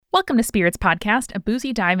Welcome to Spirits Podcast, a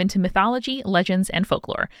boozy dive into mythology, legends, and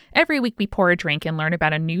folklore. Every week we pour a drink and learn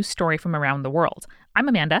about a new story from around the world. I'm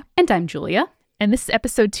Amanda. And I'm Julia. And this is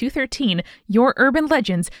episode 213, Your Urban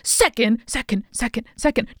Legends, second, chances.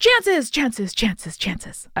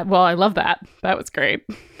 Well, I love that. That was great.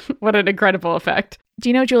 What an incredible effect. Do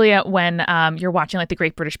you know, Julia, when you're watching like the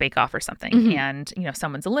Great British Bake Off or something and,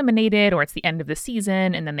 someone's eliminated or it's the end of the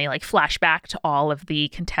season and then they like flash back to all of the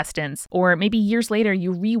contestants, or maybe years later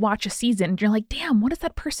you rewatch a season and you're like, damn, what is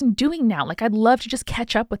that person doing now? Like, I'd love to just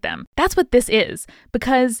catch up with them. That's what this is,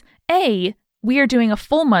 because we are doing a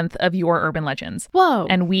full month of Your Urban Legends. Whoa.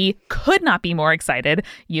 And we could not be more excited.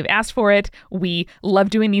 You've asked for it. We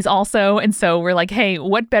love doing these also. And so we're like, hey,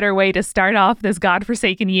 what better way to start off this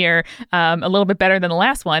godforsaken year a little bit better than the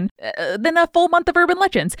last one than a full month of Urban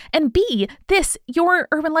Legends? And B, this Your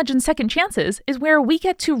Urban Legends Second Chances is where we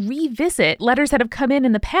get to revisit letters that have come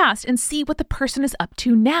in the past and see what the person is up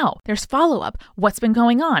to now. There's follow-up. What's been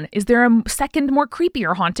going on? Is there a second, more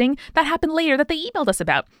creepier haunting that happened later that they emailed us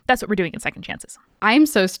about? That's what we're doing in Second Chances. I'm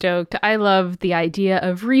so stoked. I love the idea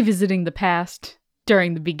of revisiting the past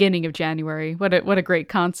during the beginning of January. What a great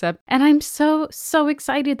concept. And I'm so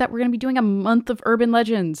excited that we're going to be doing a month of Urban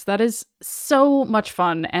Legends. That is so much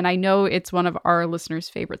fun. And I know it's one of our listeners'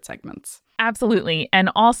 favorite segments. Absolutely. And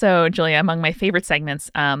also, Julia, among my favorite segments,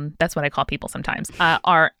 that's what I call people sometimes,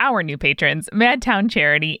 are our new patrons, Madtown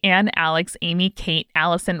Charity, Anne, Alex, Amy, Kate,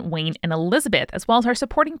 Allison, Wayne, and Elizabeth, as well as our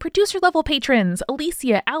supporting producer-level patrons,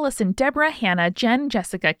 Alicia, Allison, Deborah, Hannah, Jen,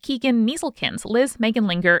 Jessica, Keegan, Nieselkins, Liz, Megan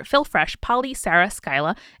Linger, Phil Fresh, Polly, Sarah,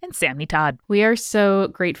 Skyla, and Sammy Todd. We are so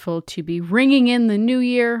grateful to be ringing in the new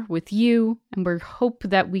year with you, and we hope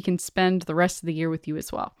that we can spend the rest of the year with you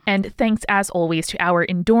as well. And thanks, as always, to our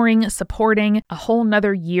enduring, supporting, a whole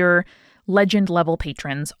nother year legend level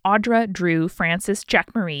patrons, Audra, Drew, Francis,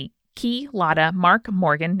 Jack Marie, Key, Lotta, Mark,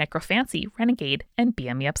 Morgan, Necrofancy, Renegade, and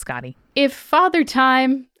BM Me Up Scotty. If Father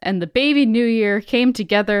Time and the baby New Year came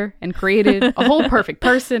together and created a whole perfect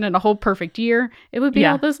person and a whole perfect year, it would be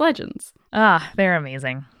all those legends. They're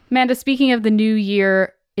amazing. Amanda, speaking of the new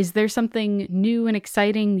year, is there something new and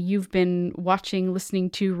exciting you've been watching, listening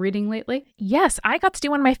to, reading lately? Yes, I got to do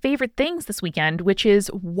one of my favorite things this weekend, which is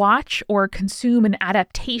watch or consume an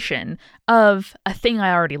adaptation of a thing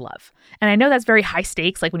I already love. And I know that's very high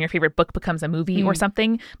stakes, like when your favorite book becomes a movie or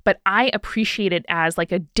something, but I appreciate it as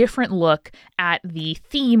like a different look at the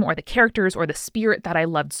theme or the characters or the spirit that I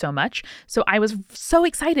loved so much. So I was so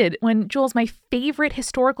excited when Jules, my favorite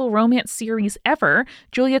historical romance series ever,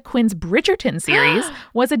 Julia Quinn's Bridgerton series,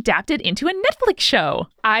 was adapted into a Netflix show.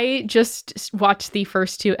 I just watched the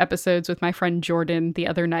first 2 episodes with my friend Jordan the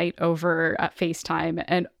other night over FaceTime,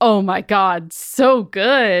 and oh my God, so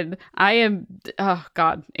good.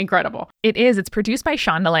 Incredible. It is. It's produced by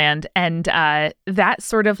Shondaland, and that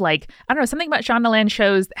sort of like, I don't know, something about Shondaland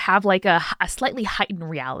shows have like a slightly heightened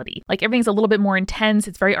reality. Like everything's a little bit more intense.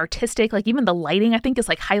 It's very artistic. Like even the lighting, I think, is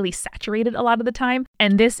like highly saturated a lot of the time.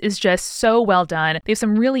 And this is just so well done. They have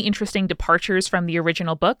some really interesting departures from the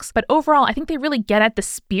original books, but overall, I think they really get at the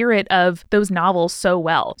spirit of those novels so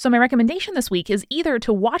well. So my recommendation this week is either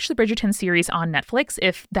to watch the Bridgerton series on Netflix,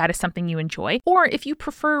 if that is something you enjoy, or if you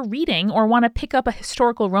prefer reading or want to pick up a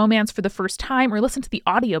historical romance for the first time or listen to the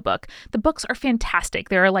audiobook. The books are fantastic.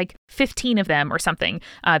 There are like 15 of them or something.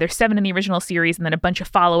 There's 7 in the original series and then a bunch of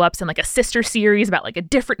follow-ups and like a sister series about like a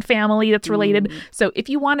different family that's related. So if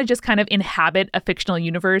you want to just kind of inhabit a fictional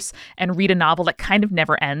universe and read a novel that kind of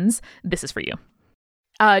never ends, this is for you.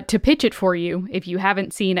 To pitch it for you, if you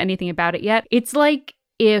haven't seen anything about it yet, it's like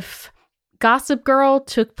if Gossip Girl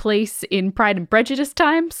took place in Pride and Prejudice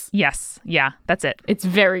times. Yes. Yeah, that's it. It's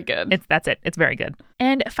very good. That's it. It's very good.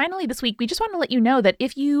 And finally this week, we just want to let you know that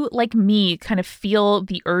if you, like me, kind of feel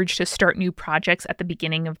the urge to start new projects at the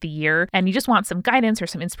beginning of the year, and you just want some guidance or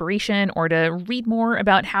some inspiration or to read more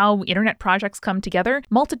about how internet projects come together,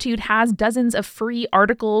 Multitude has dozens of free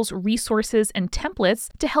articles, resources, and templates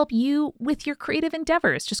to help you with your creative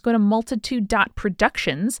endeavors. Just go to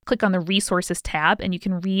multitude.productions, click on the resources tab, and you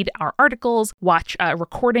can read our articles, watch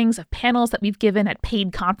recordings of panels that we've given at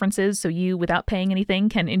paid conferences so you, without paying anything,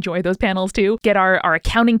 can enjoy those panels too. Get our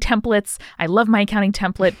accounting templates. I love my accounting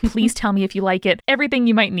template. Please tell me if you like it. Everything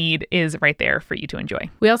you might need is right there for you to enjoy.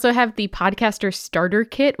 We also have the Podcaster Starter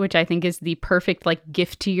Kit, which I think is the perfect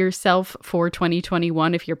gift to yourself for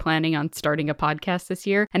 2021 if you're planning on starting a podcast this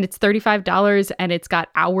year. And it's $35 and it's got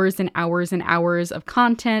hours and hours and hours of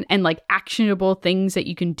content and actionable things that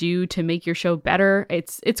you can do to make your show better.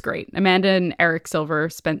 It's great. Amanda and Eric Silver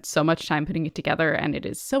spent so much time putting it together and it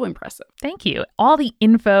is so impressive. Thank you. All the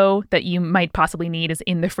info that you might possibly need need is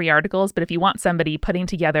in the free articles. But if you want somebody putting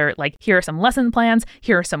together, like, here are some lesson plans,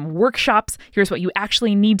 here are some workshops, here's what you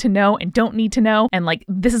actually need to know and don't need to know, and like,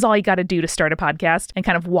 this is all you got to do to start a podcast and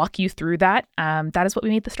kind of walk you through that, that is what we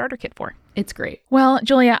made the starter kit for. It's great. Well,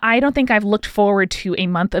 Julia, I don't think I've looked forward to a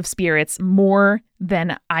month of spirits more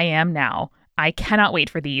than I am now. I cannot wait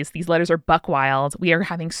for these. These letters are buck wild. We are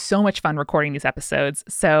having so much fun recording these episodes.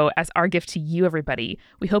 So as our gift to you, everybody,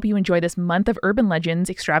 we hope you enjoy this month of Urban Legends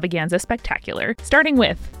Extravaganza Spectacular, starting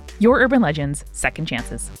with Your Urban Legends Second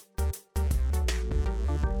Chances.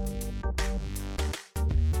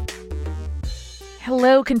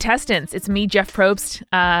 Hello, contestants. It's me, Jeff Probst,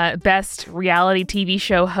 best reality TV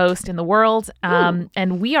show host in the world.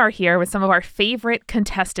 And we are here with some of our favorite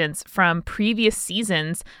contestants from previous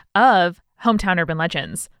seasons of Hometown Urban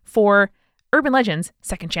Legends for Urban Legends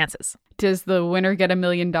Second Chances. Does the winner get $1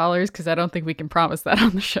 million? Because I don't think we can promise that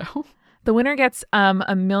on the show. The winner gets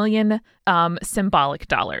 $1 million symbolic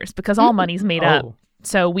dollars, because all money's made up.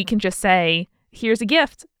 So we can just say, here's a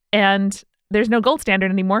gift, and there's no gold standard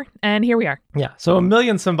anymore, and here we are. Yeah, so $1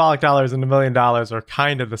 million symbolic dollars and $1 million are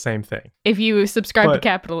kind of the same thing. If you subscribe to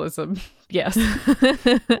capitalism, yes.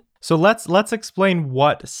 So let's explain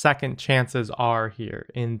what second chances are here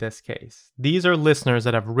in this case. These are listeners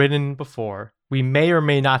that have written before. We may or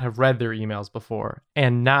may not have read their emails before,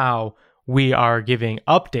 and now we are giving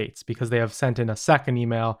updates because they have sent in a second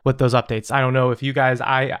email with those updates. I don't know if you guys,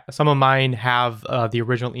 some of mine have the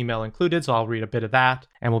original email included, so I'll read a bit of that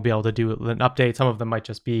and we'll be able to do an update. Some of them might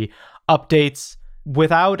just be updates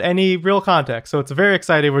without any real context. So it's very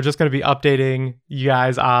exciting. We're just going to be updating you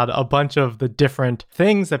guys on a bunch of the different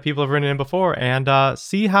things that people have written in before, and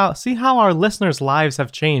see how our listeners' lives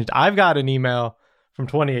have changed. I've got an email from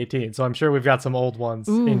 2018, so I'm sure we've got some old ones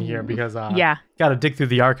in here because got to dig through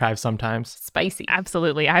the archives sometimes. Spicy.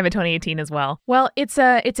 Absolutely. I have a 2018 as well. Well, it's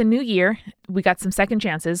a new year. We got some second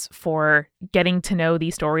chances for getting to know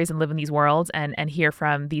these stories and live in these worlds and hear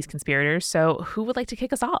from these conspirators. So who would like to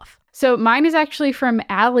kick us off? So mine is actually from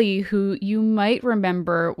Allie, who you might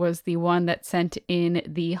remember was the one that sent in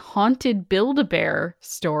the haunted Build-A-Bear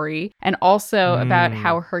story, and also about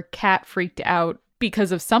how her cat freaked out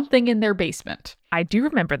because of something in their basement. I do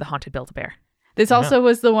remember the haunted Build-A-Bear. This also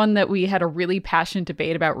was the one that we had a really passionate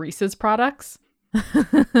debate about Reese's products.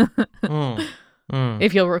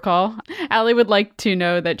 If you'll recall. Allie would like to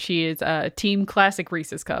know that she is Team Classic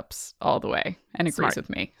Reese's Cups all the way and agrees with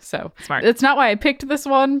me. So smart. That's not why I picked this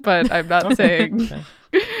one, but I'm not saying...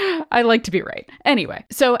 I like to be right. Anyway,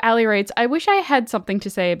 so Allie writes, I wish I had something to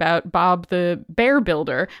say about Bob the bear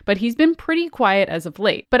builder, but he's been pretty quiet as of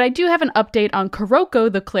late. But I do have an update on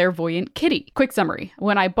Kuroko the clairvoyant kitty. Quick summary.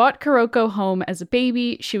 When I bought Kuroko home as a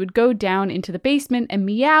baby, she would go down into the basement and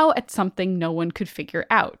meow at something no one could figure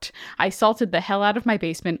out. I salted the hell out of my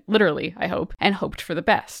basement, literally, I hope, and hoped for the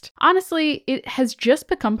best. Honestly, it has just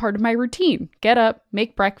become part of my routine. Get up,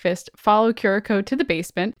 make breakfast, follow Kuroko to the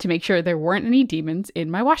basement to make sure there weren't any demons in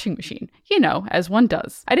my washing machine. You know, as one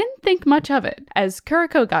does. I didn't think much of it. As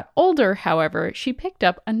Kuroko got older, however, she picked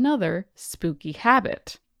up another spooky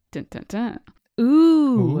habit. Dun, dun, dun.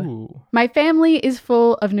 Ooh. My family is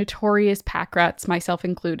full of notorious pack rats, myself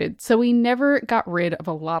included, so we never got rid of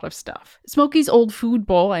a lot of stuff. Smokey's old food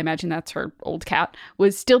bowl, I imagine that's her old cat,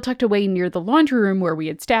 was still tucked away near the laundry room where we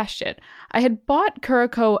had stashed it. I had bought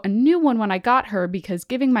Kuroko a new one when I got her because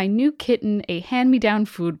giving my new kitten a hand-me-down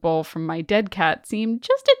food bowl from my dead cat seemed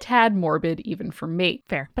just a tad morbid even for me.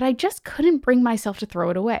 Fair. But I just couldn't bring myself to throw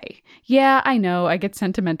it away. Yeah, I know, I get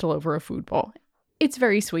sentimental over a food bowl. It's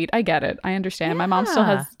very sweet. I get it. I understand. Yeah. My mom still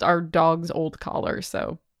has our dog's old collar,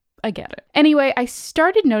 so I get it. Anyway, I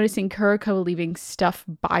started noticing Kuroko leaving stuff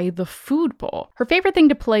by the food bowl. Her favorite thing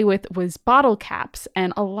to play with was bottle caps,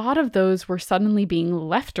 and a lot of those were suddenly being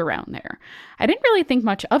left around there. I didn't really think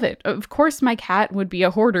much of it. Of course, my cat would be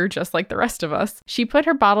a hoarder just like the rest of us. She put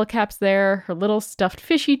her bottle caps there, her little stuffed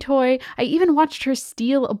fishy toy. I even watched her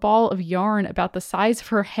steal a ball of yarn about the size of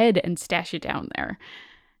her head and stash it down there.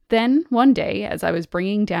 Then, one day, as I was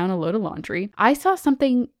bringing down a load of laundry, I saw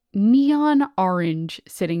something neon orange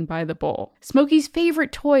sitting by the bowl. Smokey's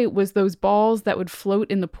favorite toy was those balls that would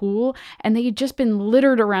float in the pool, and they had just been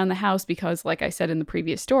littered around the house because, like I said in the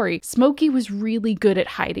previous story, Smokey was really good at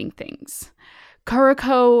hiding things.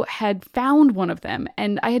 Kuroko had found one of them,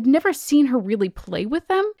 and I had never seen her really play with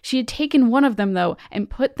them. She had taken one of them, though, and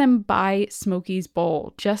put them by Smokey's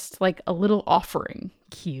bowl, just like a little offering.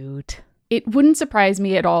 Cute. It wouldn't surprise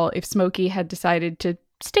me at all if Smokey had decided to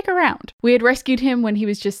stick around. We had rescued him when he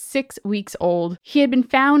was just 6 weeks old. He had been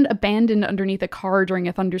found abandoned underneath a car during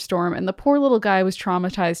a thunderstorm, and the poor little guy was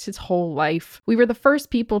traumatized his whole life. We were the first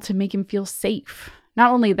people to make him feel safe.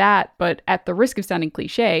 Not only that, but at the risk of sounding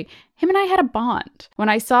cliche, him and I had a bond. When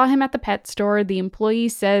I saw him at the pet store, the employee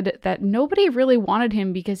said that nobody really wanted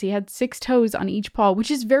him because he had 6 toes on each paw, which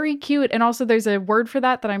is very cute. And also there's a word for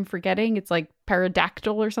that I'm forgetting. It's like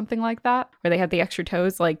pterodactyl or something like that, where they have the extra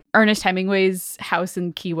toes. Like Ernest Hemingway's house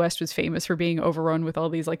in Key West was famous for being overrun with all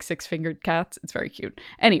these like 6-fingered cats. It's very cute.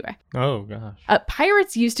 Anyway. Oh, gosh.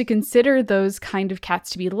 Pirates used to consider those kind of cats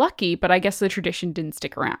to be lucky, but I guess the tradition didn't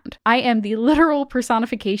stick around. I am the literal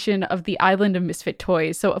personification of the island of misfit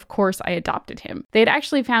toys, so of course I adopted him. They had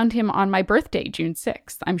actually found him on my birthday, June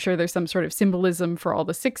 6th. I'm sure there's some sort of symbolism for all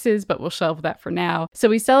the 6s, but we'll shelve that for now. So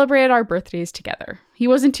we celebrated our birthdays together. He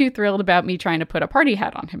wasn't too thrilled about me trying to put a party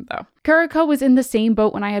hat on him, though. Kuriko was in the same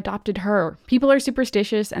boat when I adopted her. People are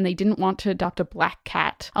superstitious, and they didn't want to adopt a black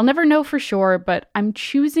cat. I'll never know for sure, but I'm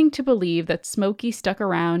choosing to believe that Smokey stuck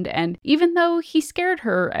around, and even though he scared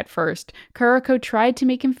her at first, Kuriko tried to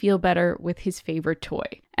make him feel better with his favorite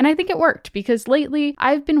toy. And I think it worked, because lately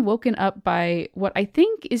I've been woken up by what I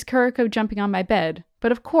think is Kuriko jumping on my bed,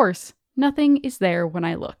 but of course, nothing is there when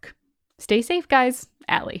I look. Stay safe, guys.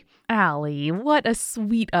 Allie. Allie, what a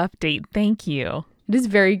sweet update. Thank you. It is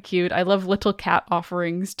very cute. I love little cat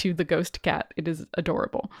offerings to the ghost cat. It is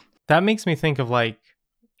adorable. That makes me think of like,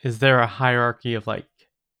 is there a hierarchy of like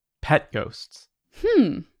pet ghosts?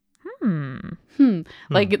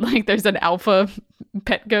 Like there's an alpha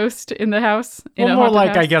pet ghost in the house? Well, more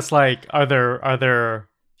like, I guess, like, are there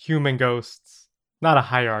human ghosts? Not a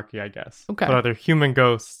hierarchy, I guess. Okay. But are there human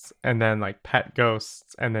ghosts and then like pet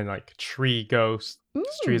ghosts and then like tree ghosts?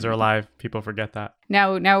 Trees are alive. People forget that.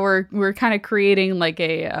 Now we're kind of creating like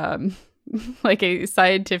a like a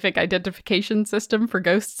scientific identification system for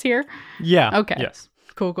ghosts here. Yeah. Okay. Yes.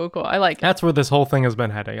 Cool. I like it. That's where this whole thing has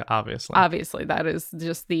been heading, obviously. Obviously, that is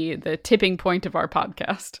just the tipping point of our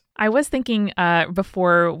podcast. I was thinking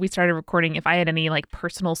before we started recording if I had any like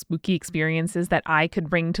personal spooky experiences that I could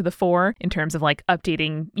bring to the fore in terms of like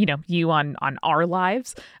updating, you on our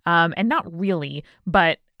lives. And not really,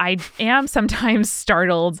 but I am sometimes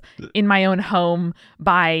startled in my own home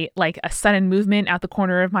by like a sudden movement out the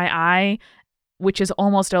corner of my eye, which is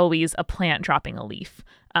almost always a plant dropping a leaf.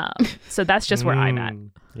 So that's just where I'm at.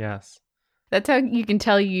 Yes. That's how you can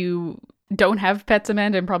tell you don't have pets,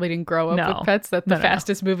 Amanda, and probably didn't grow up with pets, that the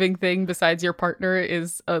fastest moving thing besides your partner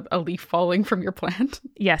is a leaf falling from your plant.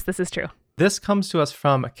 Yes, this is true. This comes to us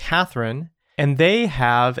from Catherine, and they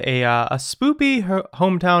have a spoopy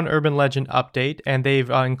hometown urban legend update, and they've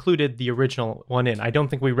included the original one in. I don't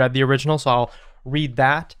think we read the original, so I'll read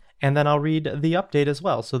that. And then I'll read the update as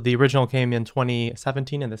well. So the original came in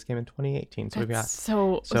 2017 and this came in 2018. So we've got that's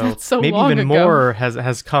so maybe long even ago. more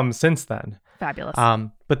has come since then. Fabulous.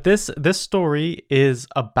 But this story is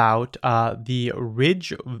about the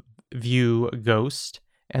Ridgeview ghost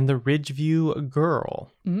and the Ridgeview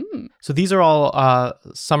girl. So these are all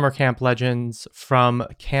summer camp legends from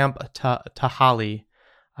Camp Tahali.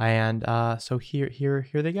 And so here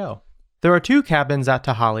they go. There are 2 cabins at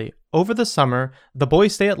Tahali. Over the summer, the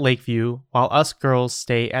boys stay at Lakeview, while us girls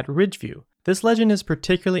stay at Ridgeview. This legend is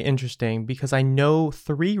particularly interesting because I know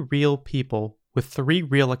 3 real people with 3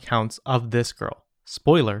 real accounts of this girl.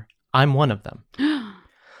 Spoiler, I'm one of them.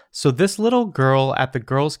 So this little girl at the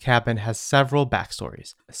girls' cabin has several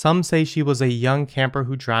backstories. Some say she was a young camper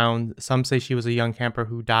who drowned. Some say she was a young camper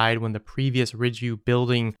who died when the previous Ridgeview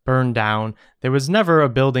building burned down. There was never a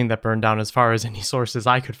building that burned down as far as any sources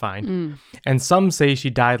I could find. And some say she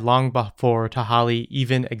died long before Tahali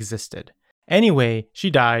even existed. Anyway, she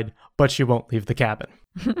died, but she won't leave the cabin.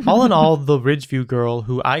 All in all, the Ridgeview girl,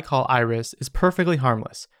 who I call Iris, is perfectly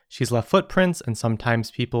harmless. She's left footprints, and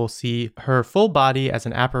sometimes people see her full body as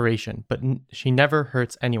an apparition, but she never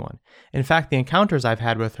hurts anyone. In fact, the encounters I've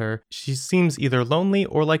had with her, she seems either lonely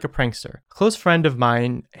or like a prankster. A close friend of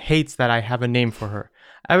mine hates that I have a name for her.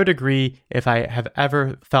 I would agree if I have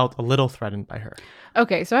ever felt a little threatened by her.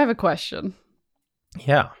 Okay, so I have a question.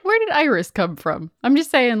 Yeah. Where did Iris come from? I'm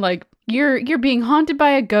just saying, like, you're being haunted by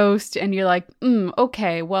a ghost, and you're like,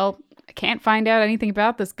 okay, well, I can't find out anything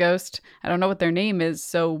about this ghost. I don't know what their name is,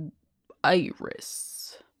 so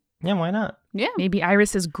Iris. Yeah, why not? Yeah. Maybe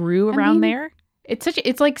Irises grew around there.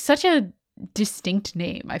 It's like such a distinct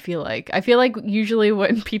name, I feel like. I feel like usually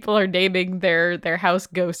when people are naming their house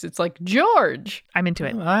ghosts, it's like George. I'm into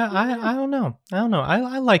it. I don't know.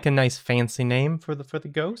 I like a nice fancy name for the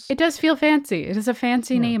ghost. It does feel fancy. It is a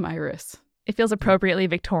fancy name, Iris. It feels appropriately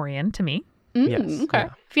Victorian to me. Yes. Okay. Yeah.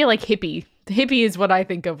 I feel like hippie Hippie is what I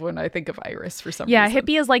think of when I think of Iris for some Yeah, reason.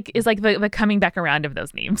 hippie is like the coming back around of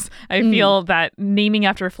those names. I feel that naming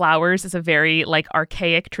after flowers is a very like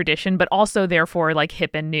archaic tradition, but also therefore like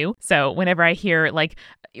hip and new. So whenever I hear like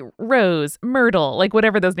Rose, Myrtle, like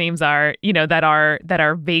whatever those names are, you know, that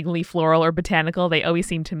are vaguely floral or botanical, they always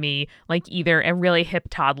seem to me like either a really hip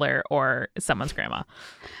toddler or someone's grandma.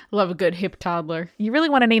 Love a good hip toddler. You really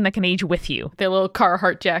want a name that can age with you. Their little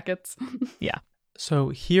Carhartt jackets. Yeah. So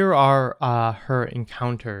here are her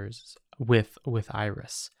encounters with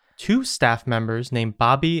Iris. 2 staff members named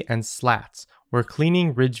Bobby and Slats were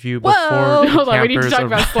cleaning Ridgeview before Whoa! the Hold on, we need to campers talk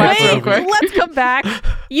about arrived. Slats real Wait, quick. let's come back.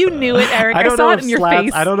 You knew it, Eric. I don't saw know it if in your Slats,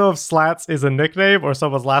 face. I don't know if Slats is a nickname or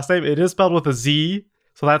someone's last name. It is spelled with a Z.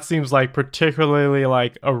 So that seems like particularly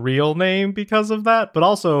like a real name because of that, but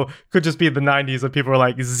also could just be the 90s and people were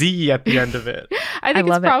like Z at the end of it. I think it's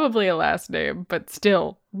love it. probably a last name, but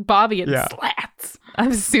still, Bobby and Yeah. Slats.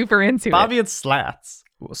 I'm super into Bobby it. and Slats.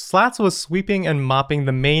 Slats was sweeping and mopping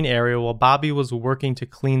the main area while Bobby was working to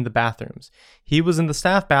clean the bathrooms. He was in the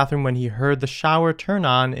staff bathroom when he heard the shower turn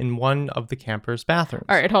on in one of the campers' bathrooms.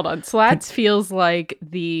 All right, hold on. Slats feels like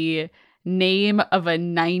the name of a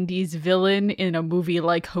 90s villain in a movie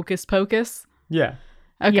like Hocus Pocus. Yeah.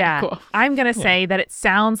 Okay, Yeah, cool. I'm gonna say that it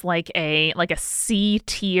sounds like a C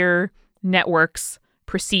tier networks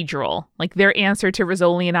procedural. Like their answer to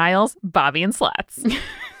Rizzoli and Isles, Bobby and Slats.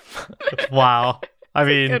 Wow. I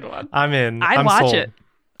mean, good one. I'm in. I'd I'm watch sold. it.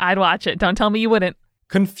 I'd watch it. Don't tell me you wouldn't.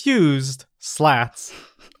 Confused, Slats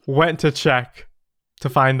went to check to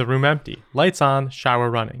find the room empty. Lights on, shower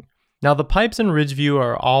running. Now, the pipes in Ridgeview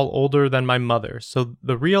are all older than my mother, so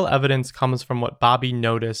the real evidence comes from what Bobby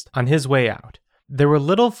noticed on his way out. There were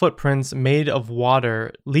little footprints made of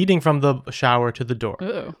water leading from the shower to the door.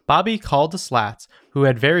 Ooh. Bobby called to Slats, who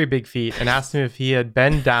had very big feet, and asked him if he had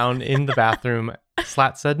been down in the bathroom.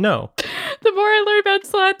 Slats said no. The more I learn about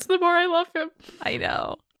Slats, the more I love him. I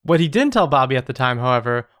know. What he didn't tell Bobby at the time,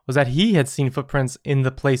 however, was that he had seen footprints in the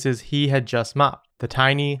places he had just mopped. The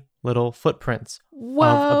tiny little footprints Whoa.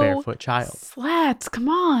 of a barefoot child. Slats, come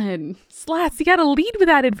on. Slats, you gotta lead with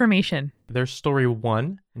that information. There's story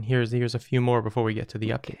 1, and here's a few more before we get to the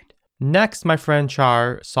update. Next, my friend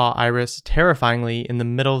Char saw Iris terrifyingly in the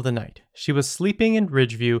middle of the night. She was sleeping in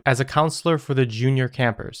Ridgeview as a counselor for the junior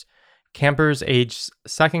campers aged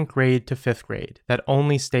 2nd grade to 5th grade that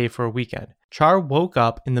only stay for a weekend. Char woke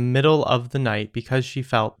up in the middle of the night because she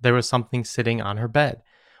felt there was something sitting on her bed.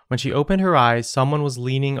 When she opened her eyes, someone was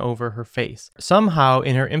leaning over her face. Somehow,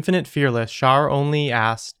 in her infinite fearless, Char only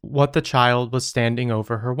asked what the child was standing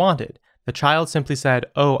over her wanted. The child simply said,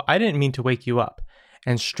 "Oh, I didn't mean to wake you up,"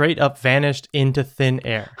 and straight up vanished into thin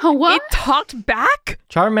air. Oh, what? It talked back?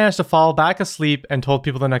 Char managed to fall back asleep and told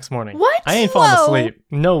people the next morning. What? I ain't falling Whoa. asleep.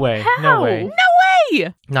 No way. How? No way. No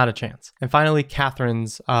way! Not a chance. And finally,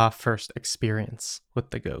 Catherine's first experience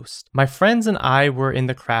with the ghost. My friends and I were in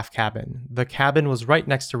the craft cabin. The cabin was right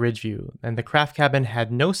next to Ridgeview, and the craft cabin had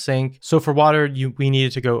no sink, so for water, we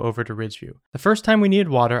needed to go over to Ridgeview. The first time we needed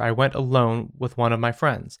water, I went alone with one of my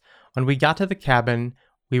friends. When we got to the cabin,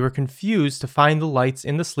 we were confused to find the lights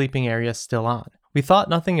in the sleeping area still on. We thought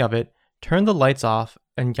nothing of it, turned the lights off,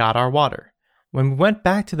 and got our water. When we went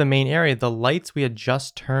back to the main area, the lights we had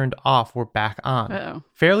just turned off were back on. Uh-oh.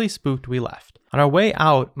 Fairly spooked, we left. On our way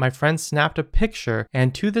out, my friend snapped a picture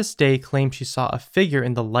and to this day claimed she saw a figure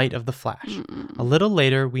in the light of the flash. A little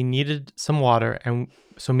later, we needed some water, and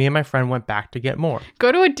so me and my friend went back to get more.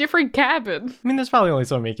 Go to a different cabin. I mean, there's probably only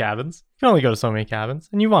so many cabins. You can only go to so many cabins,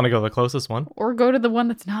 and you want to go to the closest one. Or go to the one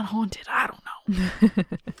that's not haunted. I don't know.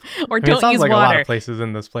 Or I mean, it don't sounds use like a lot water. of places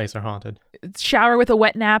in this place are haunted. Shower with a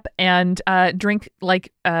wet nap and drink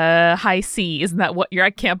like high C. Isn't that what you're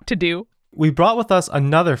at camp to do? We brought with us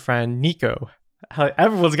another friend, Nico.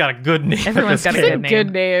 Everyone's got a good name. Everyone's got a at this good camp. name.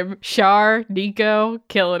 Good name. Char, Nico,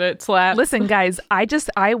 killing it. Slap. Listen, guys, I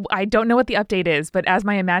don't know what the update is, but as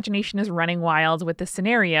my imagination is running wild with this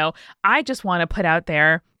scenario, I just want to put out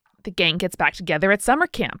there the gang gets back together at summer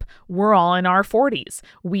camp. We're all in our 40s.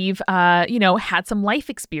 We've, had some life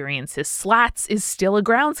experiences. Slats is still a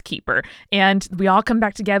groundskeeper, and we all come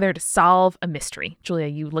back together to solve a mystery. Julia,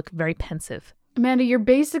 you look very pensive. Amanda, you're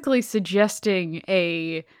basically suggesting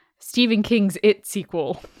a Stephen King's It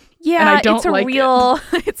sequel. Yeah, And I don't it's a like real,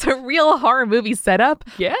 it's a real horror movie setup.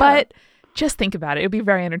 Yeah. But just think about it. It would be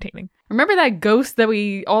very entertaining. Remember that ghost that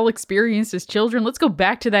we all experienced as children? Let's go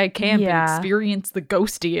back to that camp Yeah. and experience the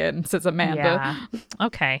ghosty, says Amanda. Yeah.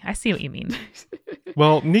 Okay, I see what you mean.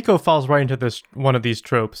 Well, Nico falls right into one of these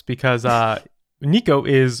tropes because Nico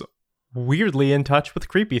is weirdly in touch with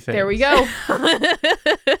creepy things. There we go.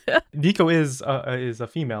 Nico is a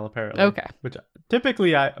female, apparently. Okay. Which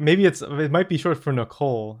typically, it might be short for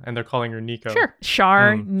Nicole, and they're calling her Nico. Sure.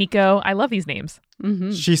 Char, Nico. I love these names.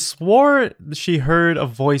 Mm-hmm. She swore she heard a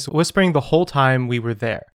voice whispering the whole time we were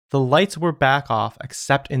there. The lights were back off,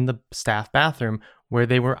 except in the staff bathroom, where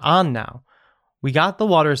they were on now. We got the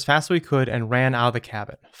water as fast as we could and ran out of the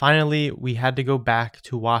cabin. Finally, we had to go back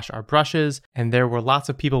to wash our brushes, and there were lots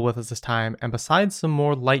of people with us this time, and besides some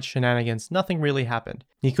more light shenanigans, nothing really happened.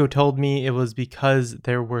 Nico told me it was because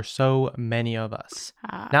there were so many of us.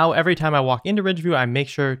 Now, every time I walk into Ridgeview, I make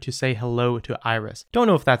sure to say hello to Iris. Don't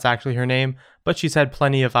know if that's actually her name, but she's had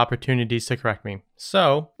plenty of opportunities to correct me.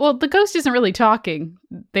 So... Well, the ghost isn't really talking.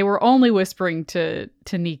 They were only whispering to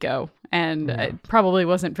Nico. And it probably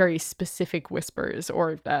wasn't very specific whispers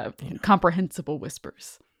or comprehensible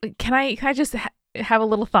whispers. Can I just have a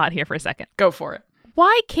little thought here for a second? Go for it.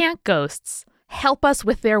 Why can't ghosts help us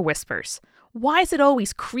with their whispers? Why is it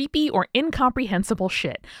always creepy or incomprehensible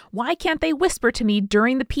shit? Why can't they whisper to me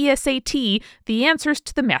during the PSAT the answers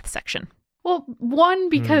to the math section? Well, one,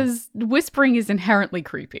 because whispering is inherently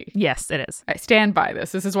creepy. Yes, it is. I stand by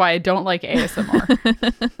this. This is why I don't like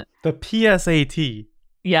ASMR. The PSAT.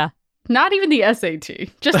 Yeah. Not even the SAT,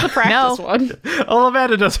 just the practice one. Oh,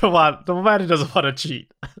 Amanda doesn't want to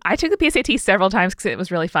cheat. I took the PSAT several times because it was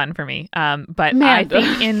really fun for me. But Man. I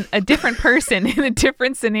think in a different person, in a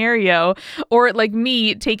different scenario, or like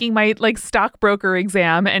me taking my like stockbroker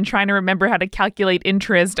exam and trying to remember how to calculate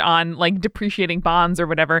interest on like depreciating bonds or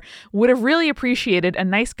whatever, would have really appreciated a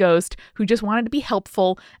nice ghost who just wanted to be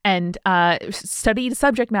helpful and studied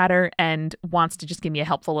subject matter and wants to just give me a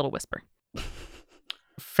helpful little whisper.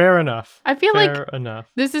 Fair enough. I feel Fair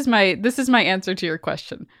enough. This is my answer to your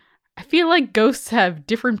question. I feel like ghosts have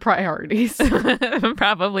different priorities.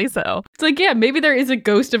 Probably so. It's like, yeah, maybe there is a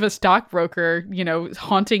ghost of a stockbroker,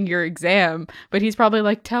 haunting your exam, but he's probably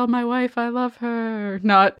like, tell my wife I love her.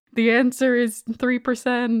 Not, the answer is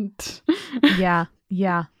 3%. Yeah.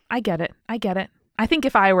 I get it. I think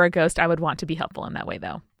if I were a ghost, I would want to be helpful in that way,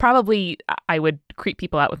 though. Probably I would creep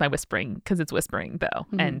people out with my whispering because it's whispering, though,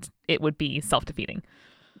 and it would be self-defeating.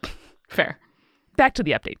 Fair. Back to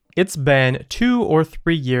the update. It's been 2 or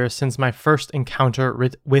 3 years since my first encounter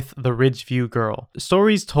with the Ridgeview girl.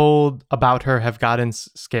 Stories told about her have gotten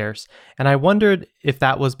scarce, and I wondered if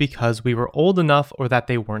that was because we were old enough or that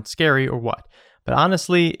they weren't scary or what. But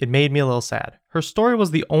honestly, it made me a little sad. Her story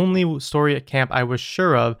was the only story at camp I was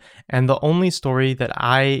sure of, and the only story that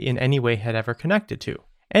I in any way had ever connected to.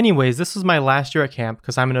 Anyways, this was my last year at camp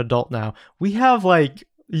because I'm an adult now. We have like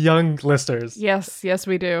young listeners. Yes,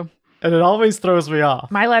 we do. And it always throws me off.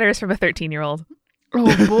 My letter is from a 13-year-old.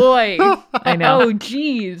 Oh boy. I know. Oh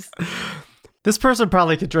geez. This person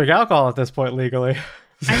probably could drink alcohol at this point legally.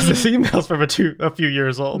 This email's from a few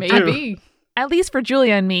years old. Maybe. Too. At least for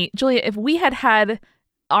Julia and me. Julia, if we had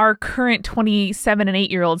our current 27 and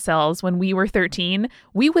 8-year-old selves when we were 13,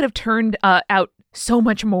 we would have turned out so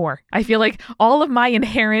much more. I feel like all of my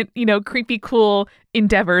inherent, creepy, cool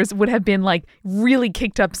endeavors would have been like really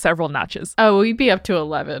kicked up several notches. Oh, we'd be up to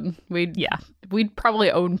 11. We'd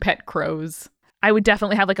probably own pet crows. I would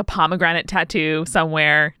definitely have like a pomegranate tattoo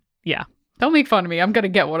somewhere. Yeah. Don't make fun of me. I'm going to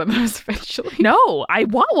get one of those eventually. No, I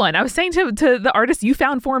want one. I was saying to the artist you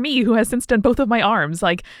found for me, who has since done both of my arms,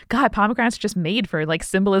 like, God, pomegranates just made for like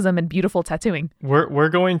symbolism and beautiful tattooing. We're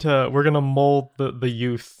going to mold the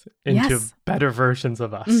youth into better versions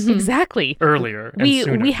of us. Mm-hmm. Exactly. Earlier and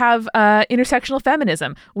sooner. We have intersectional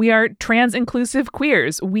feminism. We are trans inclusive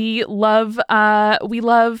queers. We love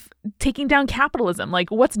taking down capitalism. Like,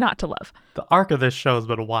 what's not to love? The arc of this show has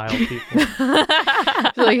been wild, people.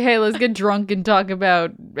 It's like, hey, let's get drunk and talk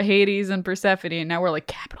about Hades and Persephone. And now we're like,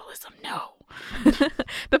 capitalism, no.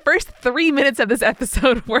 The first 3 minutes of this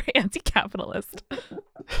episode were anti-capitalist.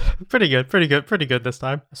 Pretty good this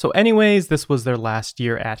time. So anyways, this was their last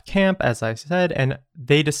year at camp, as I said, and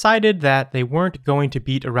they decided that they weren't going to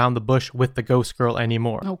beat around the bush with the ghost girl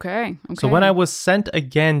anymore. Okay. So when I was sent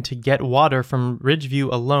again to get water from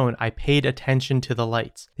Ridgeview alone, I paid attention to the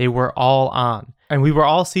lights. They were all on. And we were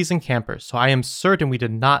all seasoned campers, so I am certain we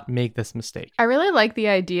did not make this mistake. I really like the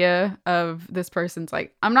idea of this person's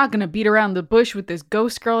like, I'm not going to beat around the bush with this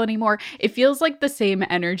ghost girl anymore. It feels like the same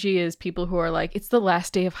energy as people who are like, it's the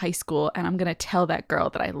last day of high school, and I'm going to tell that girl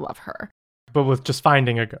that I love her. But with just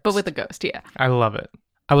finding a ghost. But with a ghost, yeah. I love it.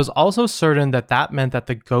 I was also certain that meant that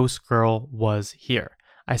the ghost girl was here.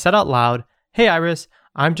 I said out loud, "Hey Iris,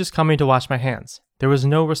 I'm just coming to wash my hands." There was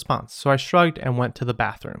no response, so I shrugged and went to the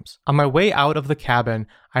bathrooms. On my way out of the cabin,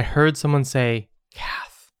 I heard someone say,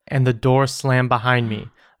 "Kath," and the door slammed behind me.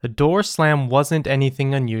 The door slam wasn't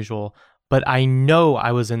anything unusual, but I know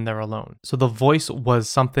I was in there alone. So the voice was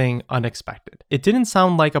something unexpected. It didn't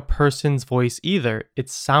sound like a person's voice either. It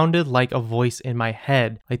sounded like a voice in my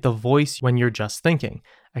head, like the voice when you're just thinking,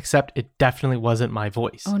 except it definitely wasn't my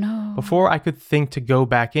voice. Oh no. Before I could think to go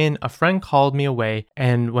back in, a friend called me away,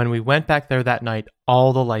 and when we went back there that night,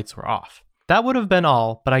 all the lights were off. That would have been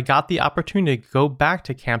all, but I got the opportunity to go back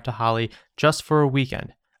to Camp Tahali just for a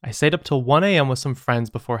weekend. I stayed up till 1 a.m. with some friends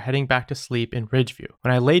before heading back to sleep in Ridgeview.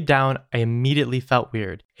 When I laid down, I immediately felt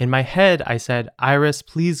weird. In my head, I said, Iris,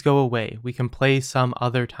 please go away. We can play some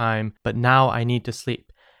other time, but now I need to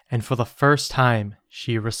sleep. And for the first time,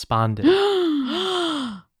 she responded.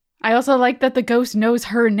 I also like that the ghost knows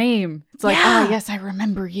her name. It's like, yes, I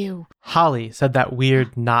remember you. Holly, said that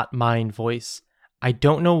weird, not mine voice. I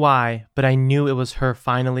don't know why, but I knew it was her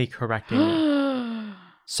finally correcting me.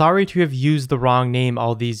 Sorry to have used the wrong name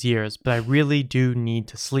all these years, but I really do need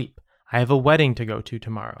to sleep. I have a wedding to go to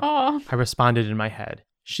tomorrow. Aww. I responded in my head.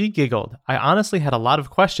 She giggled. I honestly had a lot of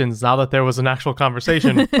questions now that there was an actual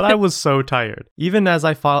conversation, but I was so tired. Even as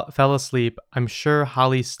I fell asleep, I'm sure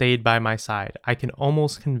Holly stayed by my side. I can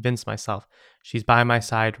almost convince myself she's by my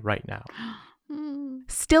side right now.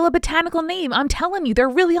 Still a botanical name. I'm telling you, they're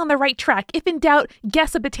really on the right track. If in doubt,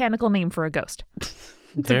 guess a botanical name for a ghost.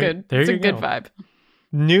 It's a good vibe.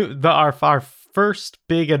 Our first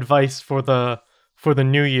big advice for the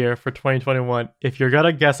new year for 2021. If you're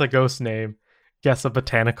gonna guess a ghost name, guess a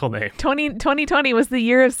botanical name. 2020 was the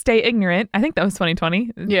year of stay ignorant. I think that was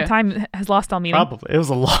 2020. Yeah. Time has lost all meaning. Probably. It was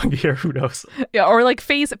a long year. Who knows? Yeah, or like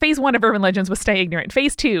phase 1 of Urban Legends was stay ignorant.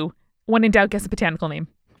 Phase 2, when in doubt, guess a botanical name.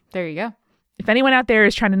 There you go. If anyone out there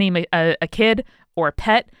is trying to name a kid or a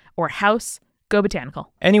pet or a house, go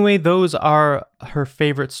botanical. Anyway, those are her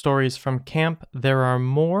favorite stories from camp. There are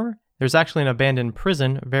more. There's actually an abandoned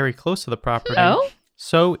prison very close to the property. Oh?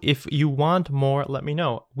 So if you want more, let me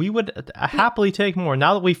know. We would happily take more.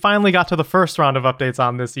 Now that we finally got to the first round of updates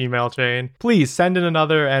on this email chain, please send in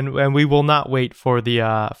another, and we will not wait for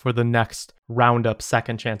the next roundup,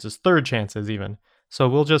 second chances, third chances even. So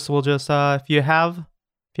we'll just if you have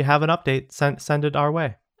an update, send it our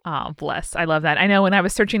way. Oh, bless. I love that. I know when I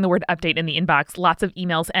was searching the word update in the inbox, lots of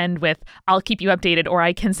emails end with, I'll keep you updated, or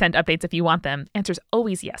I can send updates if you want them. Answer's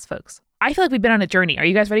always yes, folks. I feel like we've been on a journey. Are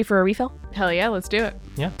you guys ready for a refill? Hell yeah, let's do it.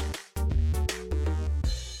 Yeah.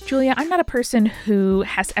 Julia, I'm not a person who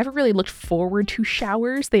has ever really looked forward to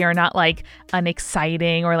showers. They are not like an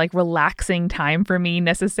exciting or like relaxing time for me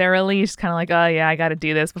necessarily. Just kind of like, oh yeah, I got to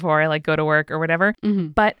do this before I like go to work or whatever. Mm-hmm.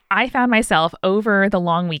 But I found myself over the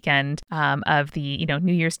long weekend of the,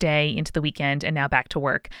 New Year's Day into the weekend and now back to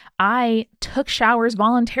work. I took showers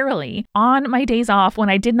voluntarily on my days off when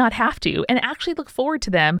I did not have to, and actually look forward to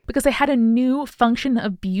them because I had a new Function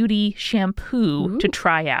of Beauty shampoo to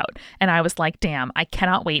try out. And I was like, damn, I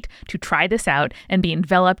cannot wait to try this out and be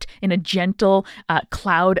enveloped in a gentle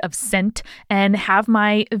cloud of scent and have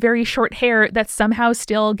my very short hair that somehow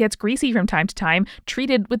still gets greasy from time to time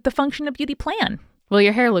treated with the Function of Beauty plan. Well,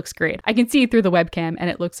 your hair looks great. I can see through the webcam and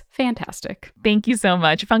it looks fantastic. Thank you so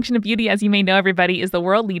much. Function of Beauty, as you may know, everybody, is the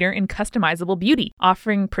world leader in customizable beauty,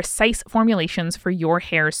 offering precise formulations for your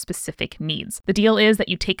hair's specific needs. The deal is that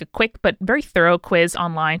you take a quick but very thorough quiz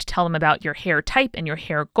online to tell them about your hair type and your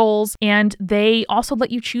hair goals, and they also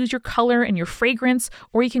let you choose your color and your fragrance,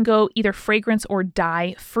 or you can go either fragrance or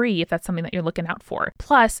dye free if that's something that you're looking out for.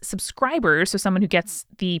 Plus, subscribers, so someone who gets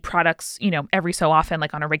the products, every so often,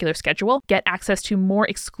 like on a regular schedule, get access to more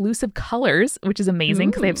exclusive colors, which is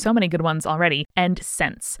amazing because they have so many good ones already, and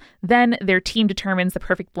scents. Then their team determines the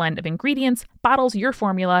perfect blend of ingredients, bottles your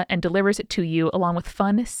formula, and delivers it to you along with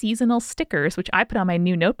fun seasonal stickers, which I put on my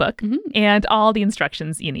new notebook, and all the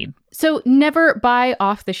instructions you need. So never buy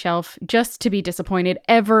off the shelf just to be disappointed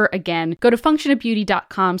ever again. Go to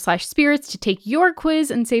functionofbeauty.com/spirits to take your quiz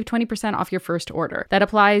and save 20% off your first order. That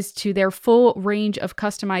applies to their full range of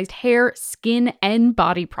customized hair, skin, and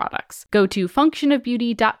body products. Go to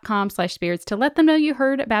functionofbeauty.com/spirits to let them know you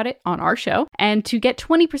heard about it on our show and to get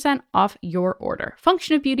 20% off your order.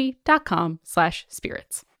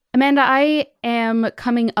 functionofbeauty.com/spirits. Amanda, I am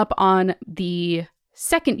coming up on the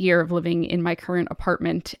second year of living in my current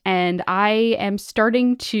apartment, and I am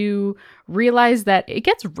starting to realize that it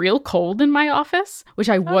gets real cold in my office, which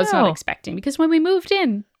I was not expecting because when we moved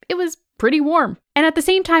in, it was pretty warm. And at the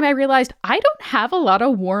same time, I realized I don't have a lot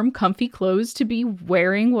of warm, comfy clothes to be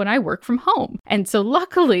wearing when I work from home. And so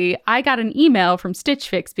luckily, I got an email from Stitch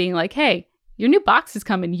Fix being like, hey, your new box is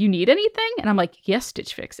coming. You need anything? And I'm like, yes,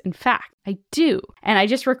 Stitch Fix. In fact, I do. And I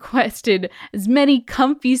just requested as many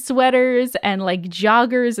comfy sweaters and like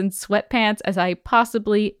joggers and sweatpants as I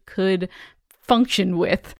possibly could function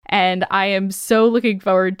with. And I am so looking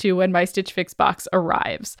forward to when my Stitch Fix box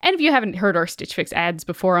arrives. And if you haven't heard our Stitch Fix ads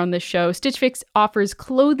before on this show, Stitch Fix offers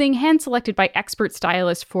clothing hand-selected by expert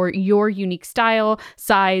stylists for your unique style,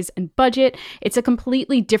 size, and budget. It's a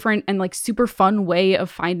completely different and like super fun way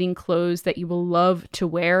of finding clothes that you will love to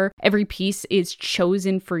wear. Every piece is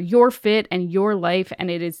chosen for your fit and your life,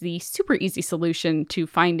 and it is the super easy solution to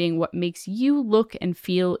finding what makes you look and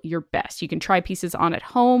feel your best. You can try pieces on at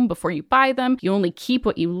home before you buy them. You only keep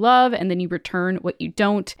what you love and then you return what you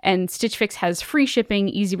don't. And Stitch Fix has free shipping,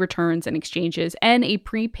 easy returns and exchanges, and a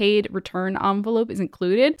prepaid return envelope is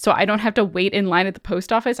included. So I don't have to wait in line at the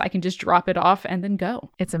post office. I can just drop it off and then go.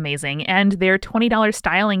 It's amazing. And their $20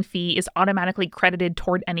 styling fee is automatically credited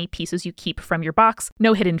toward any pieces you keep from your box.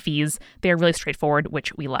 No hidden fees. They're really straightforward,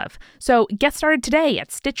 which we love. So get started today at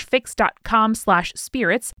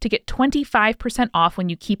stitchfix.com/spirits to get 25% off when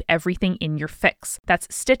you keep everything in your fix. That's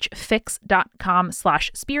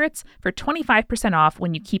stitchfix.com/spirits for 25% off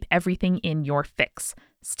when you keep everything in your fix.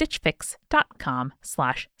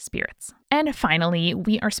 stitchfix.com/spirits. And finally,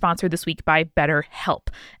 we are sponsored this week by BetterHelp.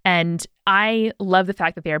 And I love the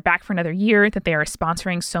fact that they are back for another year, that they are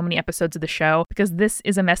sponsoring so many episodes of the show, because this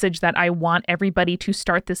is a message that I want everybody to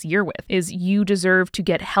start this year with, is you deserve to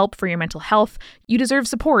get help for your mental health. You deserve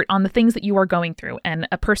support on the things that you are going through, and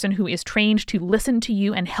a person who is trained to listen to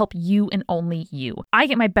you and help you and only you. I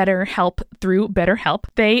get my BetterHelp through BetterHelp.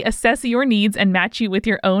 They assess your needs and match you with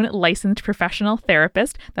your own licensed professional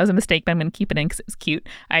therapist. That was a mistake, but I'm going to keep it in because it's cute.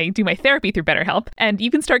 I do my therapy through BetterHelp, and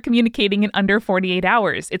you can start communicating in under 48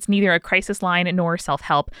 hours. It's neither a crisis line nor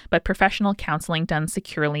self-help, but professional counseling done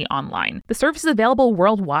securely online. The service is available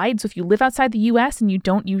worldwide, so if you live outside the US and you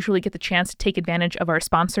don't usually get the chance to take advantage of our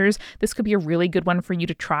sponsors, this could be a really good one for you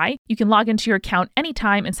to try. You can log into your account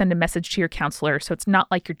anytime and send a message to your counselor, so it's not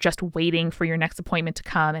like you're just waiting for your next appointment to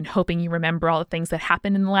come and hoping you remember all the things that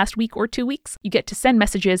happened in the last week or 2 weeks. You get to send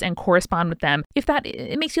messages and correspond with them, if that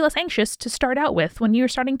it makes you less anxious to start out with when you're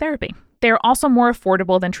starting therapy. They are also more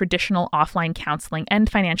affordable than traditional offline counseling, and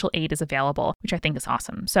financial aid is available, which I think is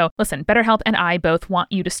awesome. So listen, BetterHelp and I both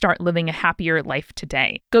want you to start living a happier life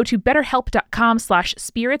today. Go to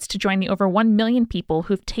betterhelp.com/spirits to join the over 1 million people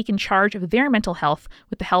who've taken charge of their mental health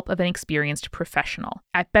with the help of an experienced professional.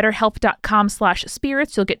 At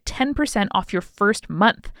betterhelp.com/spirits, you'll get 10% off your first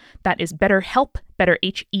month. That is BetterHelp,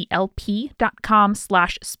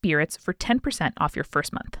 betterhelp.com/spirits for 10% off your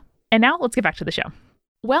first month. And now let's get back to the show.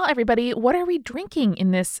 Well, everybody, what are we drinking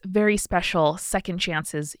in this very special Second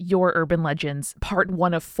Chances, Your Urban Legends, part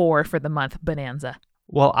 1 of 4 for the month bonanza?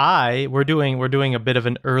 Well, we're doing a bit of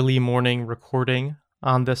an early morning recording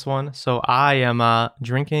on this one, so I am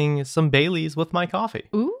drinking some Baileys with my coffee.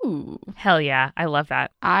 Ooh. Hell yeah, I love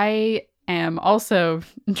that. I am also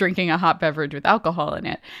drinking a hot beverage with alcohol in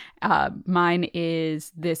it. Mine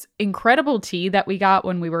is this incredible tea that we got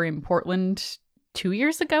when we were in Portland 2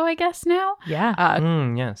 years ago, I guess now. Yeah.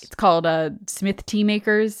 Yes. It's called Smith Tea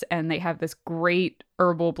Makers, and they have this great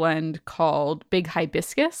herbal blend called Big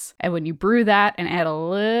Hibiscus. And when you brew that and add a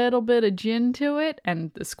little bit of gin to it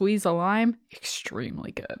and the squeeze of lime,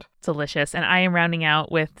 extremely good. Delicious. And I am rounding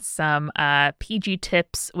out with some PG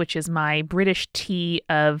Tips, which is my British tea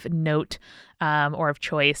of note or of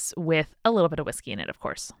choice, with a little bit of whiskey in it, of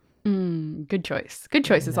course. Good choice. Good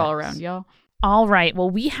choices all around, y'all. All right.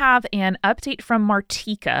 Well, we have an update from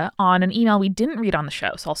Martika on an email we didn't read on the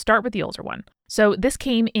show, so I'll start with the older one. So this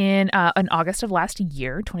came in August of last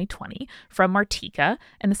year, 2020, from Martika,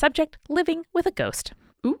 and the subject, living with a ghost.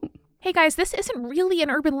 Ooh. Hey guys, this isn't really an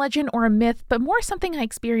urban legend or a myth, but more something I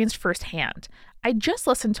experienced firsthand. I just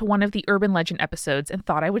listened to one of the urban legend episodes and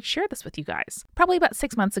thought I would share this with you guys. Probably about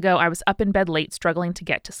 6 months ago, I was up in bed late struggling to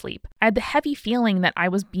get to sleep. I had the heavy feeling that I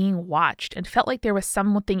was being watched and felt like there was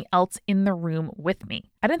something else in the room with me.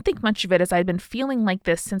 I didn't think much of it, as I'd been feeling like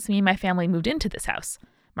this since me and my family moved into this house.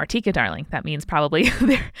 Martika, darling, that means probably you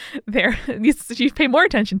should pay more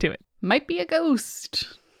attention to it. Might be a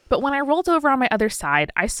ghost. But when I rolled over on my other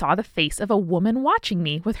side, I saw the face of a woman watching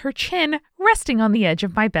me with her chin resting on the edge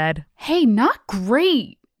of my bed. Hey, not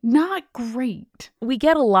great. Not great. We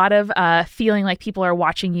get a lot of feeling like people are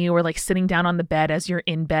watching you, or like sitting down on the bed as you're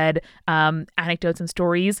in bed, anecdotes and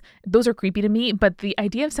stories. Those are creepy to me, but the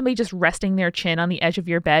idea of somebody just resting their chin on the edge of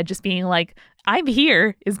your bed, just being like, I'm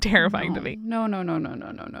here, is terrifying to me. No.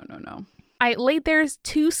 I laid there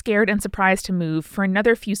too scared and surprised to move for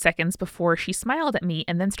another few seconds before she smiled at me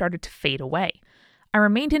and then started to fade away. I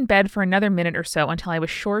remained in bed for another minute or so until I was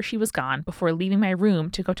sure she was gone before leaving my room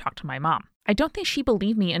to go talk to my mom. I don't think she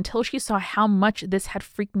believed me until she saw how much this had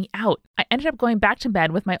freaked me out. I ended up going back to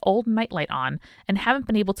bed with my old nightlight on and haven't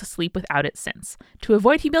been able to sleep without it since. To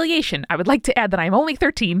avoid humiliation, I would like to add that I'm only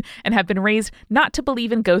 13 and have been raised not to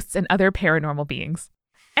believe in ghosts and other paranormal beings.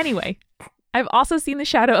 Anyway, I've also seen the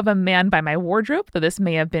shadow of a man by my wardrobe, though this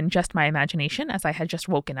may have been just my imagination as I had just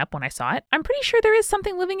woken up when I saw it. I'm pretty sure there is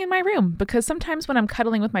something living in my room because sometimes when I'm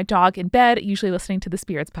cuddling with my dog in bed, usually listening to the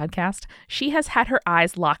Spirits podcast, she has had her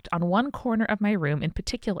eyes locked on one corner of my room in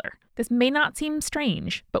particular. This may not seem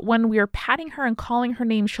strange, but when we're patting her and calling her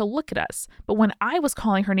name, she'll look at us. But when I was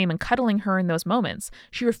calling her name and cuddling her in those moments,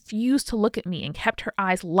 she refused to look at me and kept her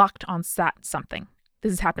eyes locked on something.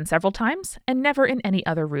 This has happened several times, and never in any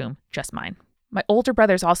other room, just mine. My older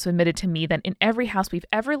brother's also admitted to me that in every house we've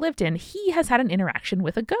ever lived in, he has had an interaction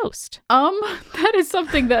with a ghost. That is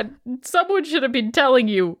something that someone should have been telling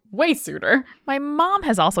you way sooner. My mom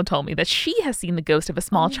has also told me that she has seen the ghost of a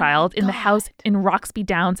small child in the house in Roxby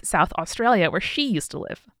Downs, South Australia, where she used to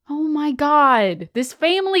live. Oh my God, this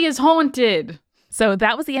family is haunted. So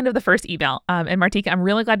that was the end of the first email. And Martika, I'm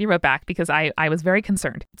really glad you wrote back because I was very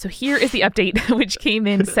concerned. So here is the update, which came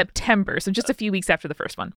in September, so just a few weeks after the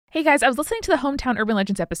first one. Hey guys, I was listening to the Hometown Urban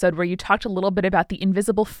Legends episode where you talked a little bit about the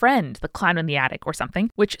invisible friend, the clown in the attic or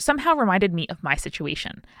something, which somehow reminded me of my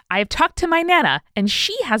situation. I have talked to my Nana, and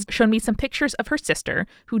she has shown me some pictures of her sister,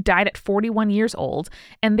 who died at 41 years old,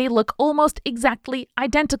 and they look almost exactly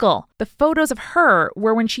identical. The photos of her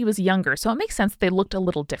were when she was younger, so it makes sense they looked a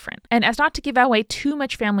little different. And as not to give away too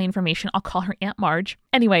much family information, I'll call her Aunt Marge.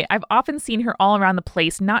 Anyway, I've often seen her all around the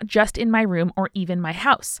place, not just in my room or even my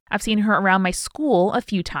house. I've seen her around my school a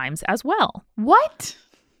few times as well. What?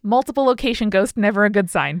 Multiple location ghost, never a good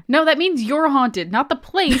sign. No, that means you're haunted, not the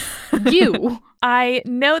place. You. I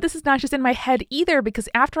know this is not just in my head either, because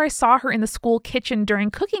after I saw her in the school kitchen during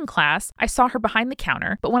cooking class, I saw her behind the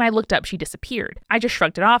counter, but when I looked up, she disappeared. I just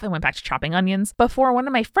shrugged it off and went back to chopping onions before one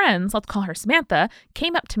of my friends, let's call her Samantha,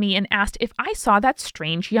 came up to me and asked if I saw that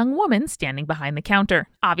strange young woman standing behind the counter.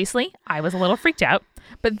 Obviously, I was a little freaked out,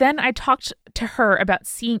 but then I talked to her about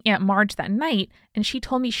seeing Aunt Marge that night, and she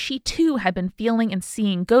told me she too had been feeling and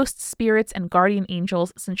seeing ghosts, spirits, and guardian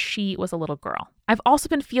angels since she was a little girl. I've also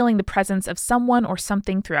been feeling the presence of someone or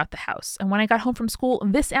something throughout the house, and when I got home from school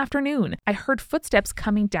this afternoon, I heard footsteps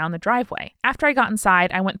coming down the driveway. After I got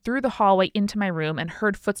inside, I went through the hallway into my room and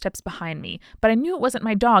heard footsteps behind me, but I knew it wasn't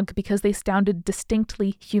my dog because they sounded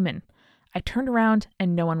distinctly human. I turned around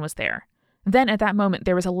and no one was there. Then at that moment,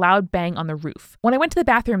 there was a loud bang on the roof. When I went to the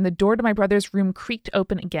bathroom, the door to my brother's room creaked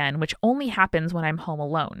open again, which only happens when I'm home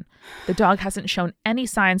alone. The dog hasn't shown any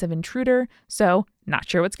signs of intruder, so not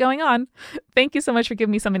sure what's going on. Thank you so much for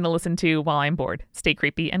giving me something to listen to while I'm bored. Stay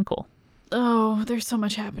creepy and cool. Oh, there's so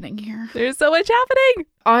much happening here. There's so much happening.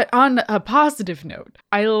 On a positive note,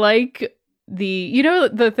 I like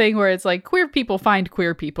the thing where it's like queer people find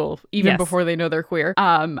queer people even before they know they're queer.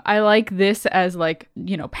 I like this as like,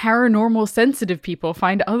 paranormal sensitive people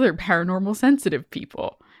find other paranormal sensitive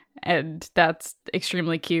people. And that's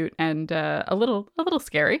extremely cute and a little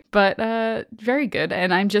scary, but very good.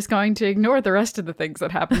 And I'm just going to ignore the rest of the things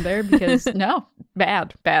that happened there because no,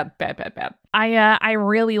 bad. I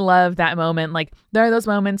really love that moment. Like, there are those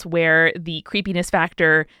moments where the creepiness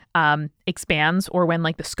factor expands, or when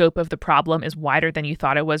like the scope of the problem is wider than you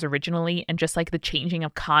thought it was originally, and just like the changing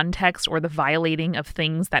of context or the violating of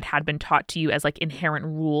things that had been taught to you as like inherent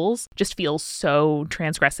rules just feels so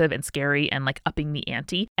transgressive and scary and like upping the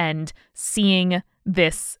ante. And seeing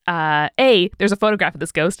this, A, there's a photograph of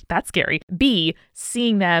this ghost, that's scary. B,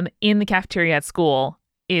 seeing them in the cafeteria at school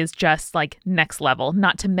is just like next level,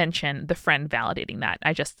 not to mention the friend validating that.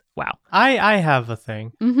 Wow. I have a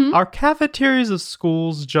thing. Mm-hmm. Are cafeterias of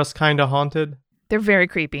schools just kind of haunted? They're very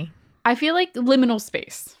creepy. I feel like liminal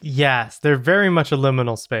space. Yes, they're very much a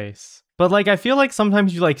liminal space. But like, I feel like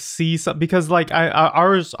sometimes you like see some, because like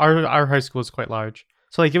our high school is quite large.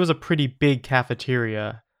 So like it was a pretty big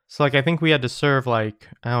cafeteria. So like I think we had to serve like,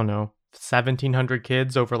 I don't know, 1,700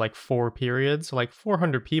 kids over like 4 periods. So like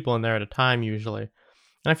 400 people in there at a time usually.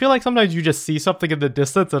 And I feel like sometimes you just see something in the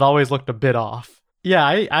distance that always looked a bit off. Yeah,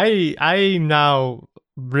 I'm now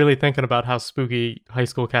really thinking about how spooky high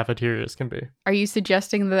school cafeterias can be. Are you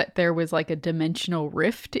suggesting that there was like a dimensional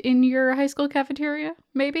rift in your high school cafeteria,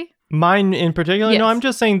 maybe? Mine in particular? Yes. No, I'm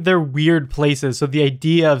just saying they're weird places. So the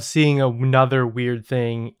idea of seeing another weird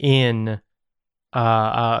thing in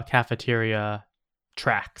a cafeteria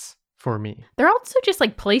tracks for me. They're also just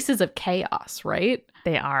like places of chaos, right?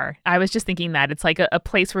 They are. I was just thinking that it's like a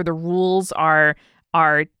place where the rules are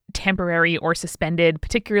temporary or suspended,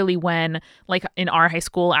 particularly when, like in our high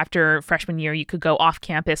school, after freshman year, you could go off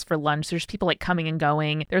campus for lunch. There's people like coming and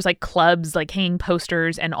going. There's like clubs, like hanging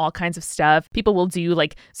posters and all kinds of stuff. People will do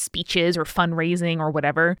like speeches or fundraising or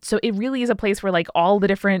whatever. So it really is a place where like all the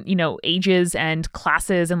different, ages and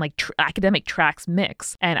classes and like academic tracks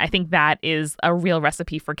mix. And I think that is a real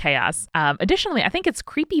recipe for chaos. Additionally, I think it's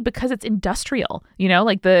creepy because it's industrial,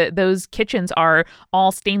 like those kitchens are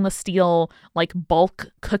all stainless steel, like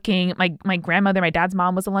bulk cooking. My grandmother, my dad's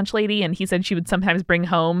mom was a lunch lady, and he said she would sometimes bring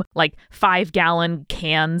home like 5-gallon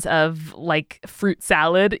cans of like fruit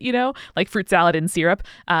salad, like fruit salad and syrup.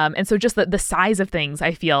 And so just the size of things,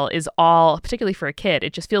 I feel, is all, particularly for a kid,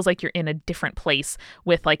 it just feels like you're in a different place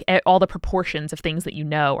with like all the proportions of things that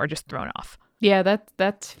are just thrown off. Yeah,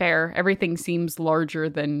 that's fair. Everything seems larger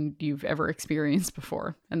than you've ever experienced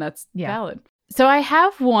before, and that's valid. So I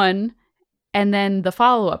have one and then the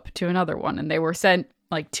follow-up to another one, and they were sent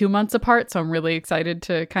like 2 months apart, so I'm really excited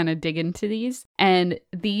to kind of dig into these. And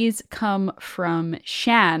these come from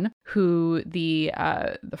Shan, who the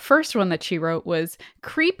first one that she wrote was,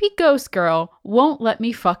 "Creepy ghost girl won't let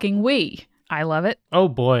me fucking wee." I love it. Oh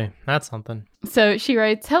boy, that's something. So she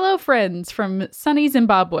writes, "Hello friends from sunny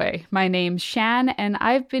Zimbabwe. My name's Shan and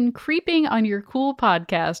I've been creeping on your cool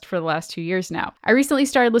podcast for the last 2 years now. I recently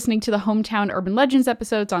started listening to the Hometown Urban Legends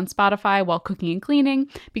episodes on Spotify while cooking and cleaning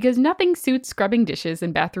because nothing suits scrubbing dishes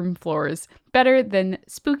and bathroom floors better than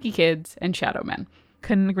spooky kids and shadow men."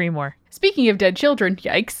 Couldn't agree more. Speaking of dead children,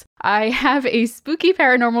 yikes, I have a spooky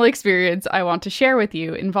paranormal experience I want to share with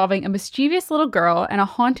you involving a mischievous little girl and a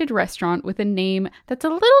haunted restaurant with a name that's a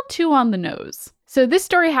little too on the nose. So this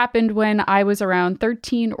story happened when I was around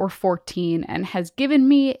 13 or 14 and has given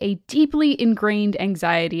me a deeply ingrained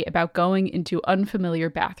anxiety about going into unfamiliar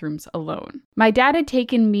bathrooms alone. My dad had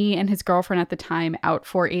taken me and his girlfriend at the time out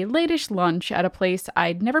for a late-ish lunch at a place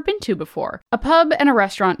I'd never been to before, a pub and a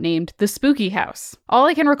restaurant named The Spooky House. All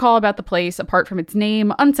I can recall about the place, apart from its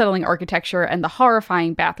name, unsettling architecture, and the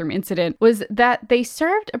horrifying bathroom incident, was that they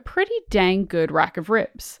served a pretty dang good rack of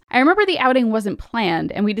ribs. I remember the outing wasn't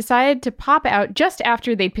planned, and we decided to pop out just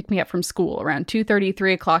after they'd picked me up from school, around 2:30,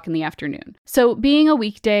 3 o'clock in the afternoon. So being a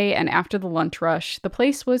weekday and after the lunch rush, the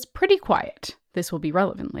place was pretty quiet. This will be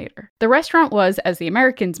relevant later. The restaurant was, as the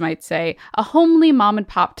Americans might say, a homely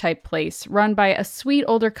mom-and-pop type place run by a sweet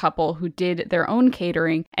older couple who did their own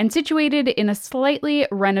catering and situated in a slightly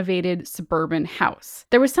renovated suburban house.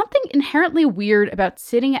 There was something inherently weird about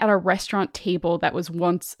sitting at a restaurant table that was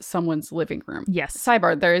once someone's living room. Yes.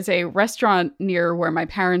 Sidebar, there is a restaurant near where my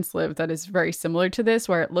parents live that is very similar to this,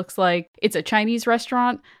 where it looks like it's a Chinese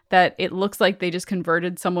restaurant that it looks like they just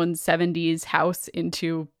converted someone's 70s house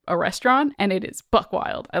into a restaurant, and it is buck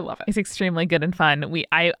wild. I love it. It's extremely good and fun.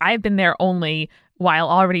 I've been there only while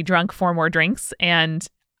already drunk 4 more drinks, and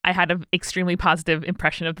I had an extremely positive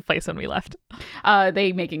impression of the place when we left.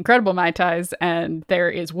 They make incredible Mai Tais, and there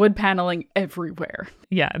is wood paneling everywhere.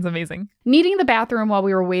 Yeah, it's amazing. Needing the bathroom while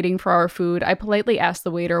we were waiting for our food, I politely asked the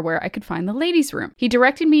waiter where I could find the ladies' room. He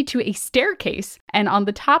directed me to a staircase, and on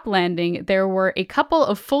the top landing, there were a couple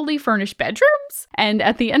of fully furnished bedrooms, and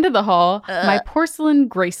at the end of the hall, my porcelain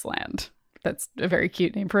Graceland. That's a very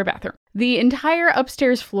cute name for a bathroom. The entire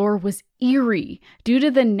upstairs floor was eerie. Due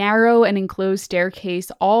to the narrow and enclosed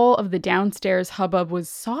staircase, all of the downstairs hubbub was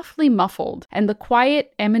softly muffled, and the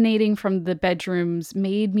quiet emanating from the bedrooms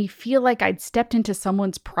made me feel like I'd stepped into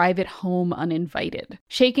someone's private home uninvited.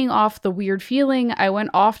 Shaking off the weird feeling, I went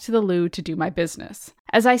off to the loo to do my business.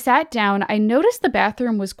 As I sat down, I noticed the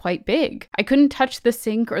bathroom was quite big. I couldn't touch the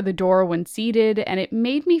sink or the door when seated, and it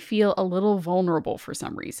made me feel a little vulnerable for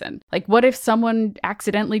some reason. Like, what if someone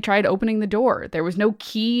accidentally tried opening the door? There was no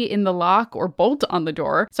key in the lock or bolt on the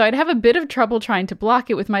door, so I'd have a bit of trouble trying to block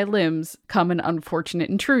it with my limbs, come an unfortunate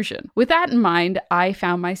intrusion. With that in mind, I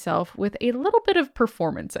found myself with a little bit of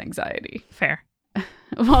performance anxiety. Fair.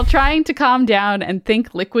 While trying to calm down and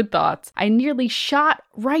think liquid thoughts, I nearly shot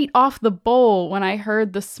right off the bowl when I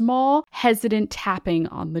heard the small, hesitant tapping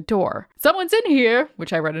on the door. "Someone's in here,"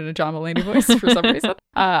 which I read in a John Mulaney voice for some reason.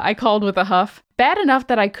 I called with a huff. Bad enough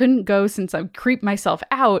that I couldn't go since I creeped myself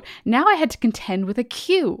out, now I had to contend with a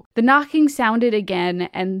cue. The knocking sounded again,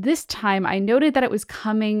 and this time I noted that it was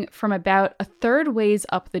coming from about a third ways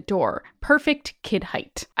up the door. Perfect kid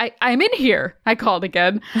height. I'm in here, I called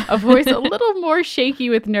again, a voice a little more shaky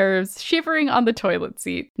with nerves, shivering on the toilet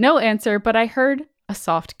seat. No answer, but I heard a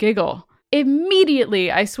soft giggle. Immediately,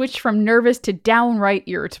 I switched from nervous to downright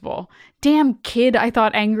irritable. Damn kid, I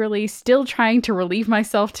thought angrily, still trying to relieve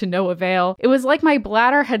myself to no avail. It was like my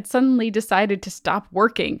bladder had suddenly decided to stop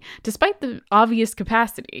working, despite the obvious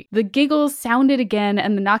capacity. The giggles sounded again,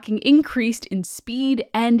 and the knocking increased in speed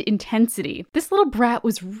and intensity. This little brat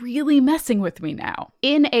was really messing with me now.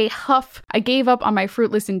 In a huff, I gave up on my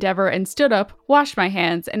fruitless endeavor and stood up, washed my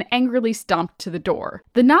hands, and angrily stomped to the door.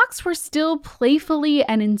 The knocks were still playfully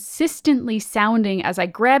and insistently sounding as I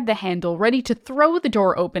grabbed the handle, ready to throw the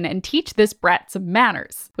door open and teach this brat some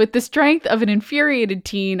manners. With the strength of an infuriated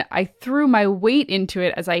teen, I threw my weight into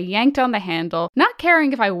it as I yanked on the handle, not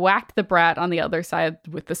caring if I whacked the brat on the other side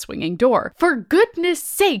with the swinging door. For goodness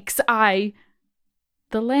sakes, The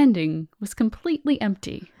landing was completely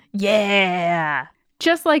empty. Yeah!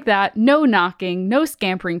 Just like that, no knocking, no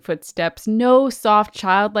scampering footsteps, no soft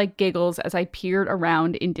childlike giggles as I peered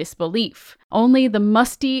around in disbelief. Only the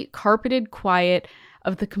musty, carpeted quiet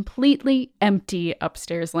of the completely empty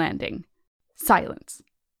upstairs landing. Silence.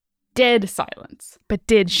 Dead silence. But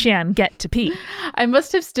did Shan get to pee? I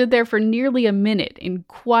must have stood there for nearly a minute in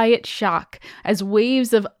quiet shock as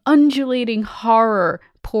waves of undulating horror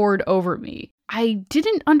poured over me. I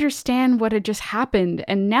didn't understand what had just happened,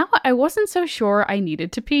 and now I wasn't so sure I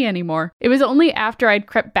needed to pee anymore. It was only after I'd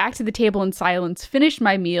crept back to the table in silence, finished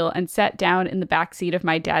my meal, and sat down in the backseat of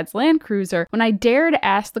my dad's Land Cruiser when I dared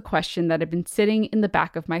ask the question that had been sitting in the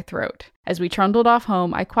back of my throat. As we trundled off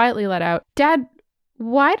home, I quietly let out, "Dad,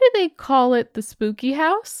 why do they call it the spooky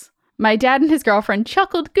house?" My dad and his girlfriend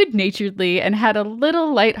chuckled good-naturedly and had a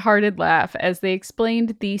little light-hearted laugh as they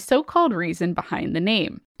explained the so-called reason behind the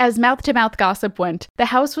name. As mouth-to-mouth gossip went, the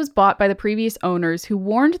house was bought by the previous owners who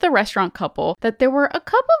warned the restaurant couple that there were a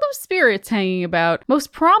couple of spirits hanging about,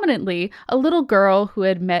 most prominently a little girl who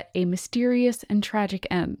had met a mysterious and tragic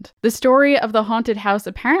end. The story of the haunted house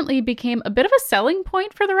apparently became a bit of a selling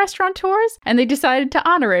point for the restaurateurs, and they decided to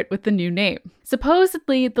honor it with the new name.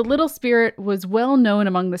 Supposedly, the little spirit was well known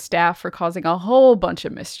among the staff for causing a whole bunch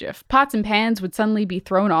of mischief. Pots and pans would suddenly be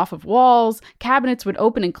thrown off of walls, cabinets would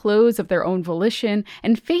open and close of their own volition,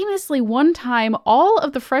 and famously one time, all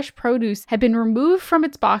of the fresh produce had been removed from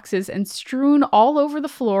its boxes and strewn all over the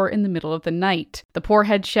floor in the middle of the night. The poor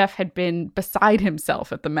head chef had been beside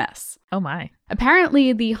himself at the mess. Oh my.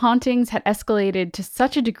 Apparently, the hauntings had escalated to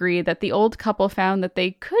such a degree that the old couple found that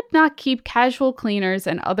they could not keep casual cleaners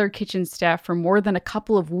and other kitchen staff for more than a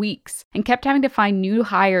couple of weeks, and kept having to find new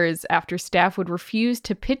hires after staff would refuse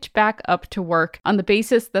to pitch back up to work on the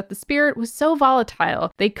basis that the spirit was so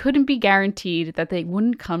volatile they couldn't be guaranteed that they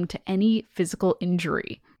wouldn't come to any physical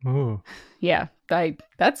injury. Ooh. Yeah,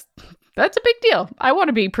 that's a big deal. I want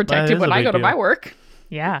to be protected when I go to my work.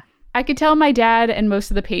 Yeah. I could tell my dad and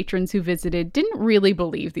most of the patrons who visited didn't really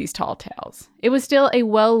believe these tall tales. It was still a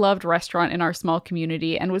well-loved restaurant in our small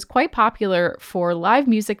community and was quite popular for live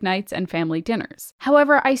music nights and family dinners.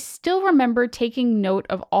 However, I still remember taking note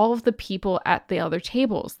of all of the people at the other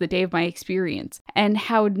tables the day of my experience, and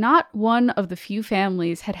how not one of the few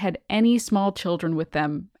families had had any small children with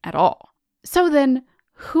them at all. So then,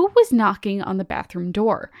 who was knocking on the bathroom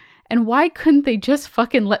door? And why couldn't they just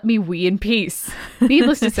fucking let me wee in peace?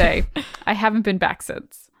 Needless to say, I haven't been back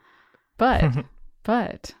since. But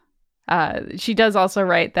she does also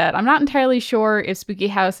write that I'm not entirely sure if Spooky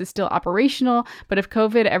House is still operational, but if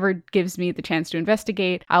COVID ever gives me the chance to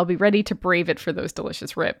investigate, I'll be ready to brave it for those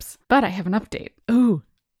delicious ribs. But I have an update. Ooh,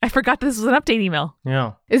 I forgot this was an update email.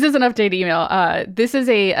 Yeah. This is an update email. This is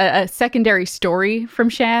a secondary story from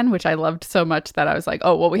Shan, which I loved so much that I was like,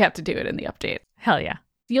 oh, well, we have to do it in the update. Hell yeah.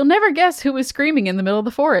 You'll never guess who was screaming in the middle of the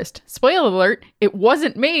forest. Spoiler alert, it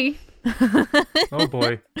wasn't me. Oh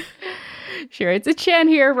boy. Sure, it's a Chan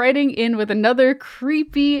here writing in with another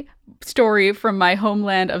creepy story from my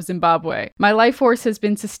homeland of Zimbabwe. My life force has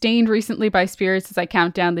been sustained recently by spirits as I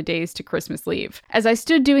count down the days to Christmas Eve. As I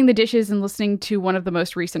stood doing the dishes and listening to one of the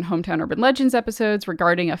most recent Hometown Urban Legends episodes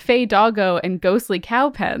regarding a fey doggo and ghostly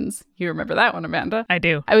cow pens, you remember that one, Amanda? I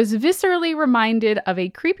do. I was viscerally reminded of a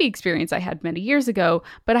creepy experience I had many years ago,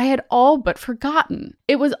 but I had all but forgotten.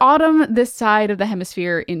 It was autumn this side of the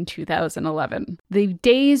hemisphere in 2011. The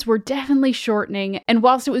days were definitely shortening, and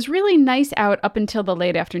whilst it was really nice out up until the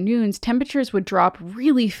late afternoons, temperatures would drop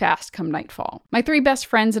really fast come nightfall. My three best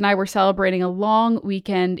friends and I were celebrating a long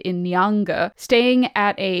weekend in Nyanga, staying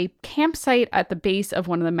at a campsite at the base of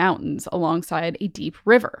one of the mountains alongside a deep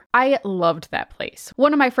river. I loved that place.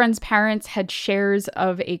 One of my friends' parents had shares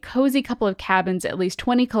of a cozy couple of cabins at least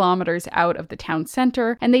 20 kilometers out of the town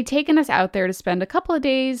center, and they'd taken us out there to spend a couple of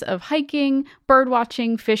days of hiking,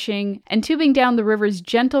 birdwatching, fishing, and tubing down the river's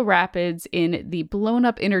gentle rapids in the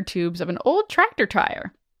blown-up inner tubes of an old tractor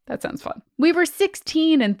tire. That sounds fun. We were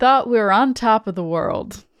 16 and thought we were on top of the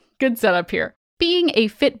world. Good setup here. Being a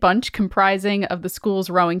fit bunch comprising of the school's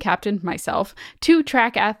rowing captain, myself, 2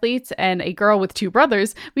 track athletes, and a girl with 2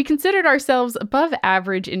 brothers, we considered ourselves above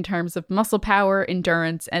average in terms of muscle power,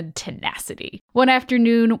 endurance, and tenacity. One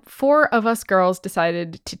afternoon, 4 of us girls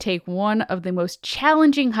decided to take one of the most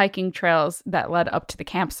challenging hiking trails that led up to the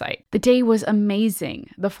campsite. The day was amazing.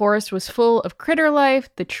 The forest was full of critter life.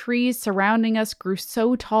 The trees surrounding us grew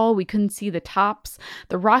so tall we couldn't see the tops.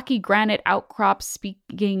 The rocky granite outcrops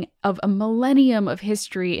speaking of a millennium of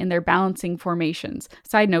history in their balancing formations.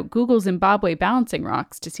 Side note, Google Zimbabwe balancing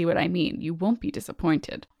rocks to see what I mean. You won't be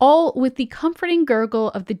disappointed. All with the comforting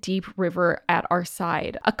gurgle of the deep river at our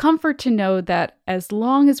side. A comfort to know that as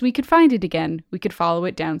long as we could find it again, we could follow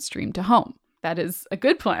it downstream to home. That is a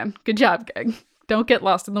good plan. Good job, gang. Don't get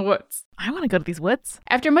lost in the woods. I want to go to these woods.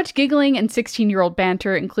 After much giggling and 16-year-old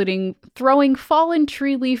banter, including throwing fallen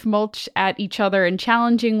tree leaf mulch at each other and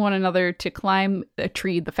challenging one another to climb a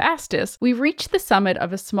tree the fastest, we reached the summit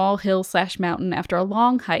of a small hill/mountain after a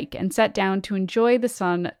long hike and sat down to enjoy the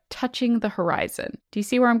sun touching the horizon. Do you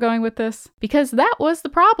see where I'm going with this? Because that was the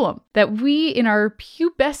problem that we, in our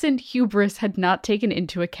pubescent hubris, had not taken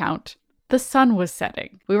into account. The sun was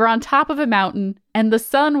setting. We were on top of a mountain and the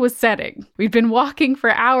sun was setting. We'd been walking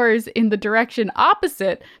for hours in the direction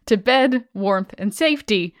opposite to bed, warmth, and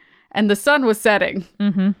safety, and the sun was setting.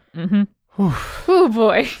 Oh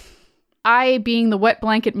boy. I, being the wet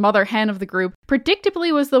blanket mother hen of the group,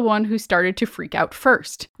 predictably was the one who started to freak out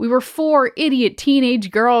first. We were 4 idiot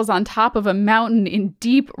teenage girls on top of a mountain in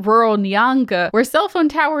deep rural Nyanga, where cell phone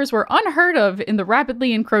towers were unheard of in the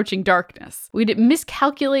rapidly encroaching darkness. We'd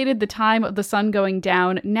miscalculated the time of the sun going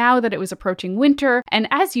down now that it was approaching winter, and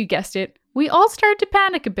as you guessed it, we all started to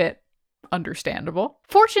panic a bit. Understandable.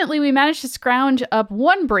 Fortunately, we managed to scrounge up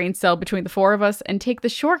 1 brain cell between the 4 of us and take the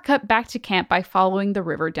shortcut back to camp by following the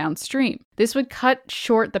river downstream. This would cut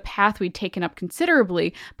short the path we'd taken up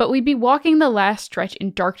considerably, but we'd be walking the last stretch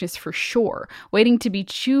in darkness for sure, waiting to be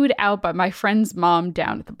chewed out by my friend's mom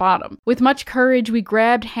down at the bottom. With much courage, we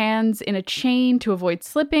grabbed hands in a chain to avoid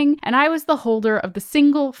slipping, and I was the holder of the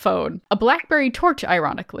single phone, a BlackBerry torch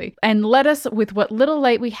ironically, and led us with what little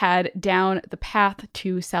light we had down the path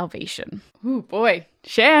to salvation. Ooh boy,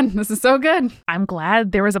 Shan, this is so good. I'm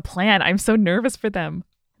glad there was a plan. I'm so nervous for them.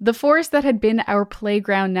 The forest that had been our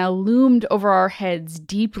playground now loomed over our heads,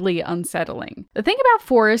 deeply unsettling. The thing about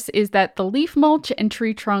forests is that the leaf mulch and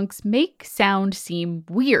tree trunks make sound seem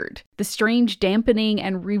weird. The strange dampening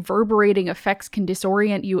and reverberating effects can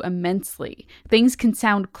disorient you immensely. Things can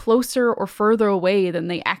sound closer or further away than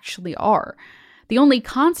they actually are. The only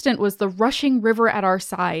constant was the rushing river at our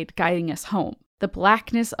side, guiding us home. The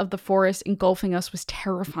blackness of the forest engulfing us was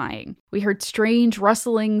terrifying. We heard strange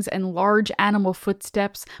rustlings and large animal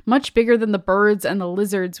footsteps, much bigger than the birds and the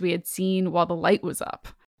lizards we had seen while the light was up.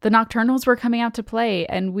 The nocturnals were coming out to play,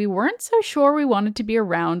 and we weren't so sure we wanted to be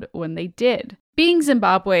around when they did. Being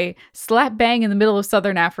Zimbabwe, slap bang in the middle of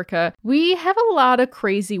southern Africa, we have a lot of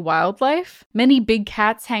crazy wildlife. Many big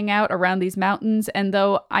cats hang out around these mountains, and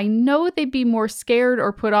though I know they'd be more scared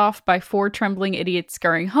or put off by 4 trembling idiots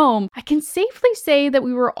scurrying home, I can safely say that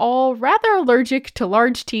we were all rather allergic to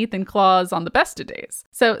large teeth and claws on the best of days.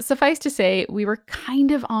 So suffice to say, we were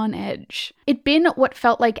kind of on edge. It'd been what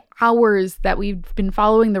felt like hours that we'd been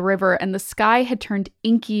following the river, and the sky had turned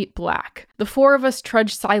inky black. The 4 of us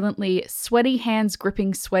trudged silently, sweaty hands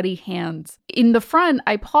gripping sweaty hands. In the front,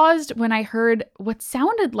 I paused when I heard what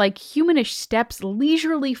sounded like humanish steps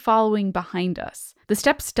leisurely following behind us. The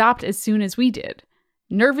steps stopped as soon as we did.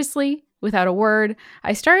 Nervously, without a word,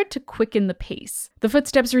 I started to quicken the pace. The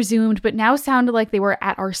footsteps resumed, but now sounded like they were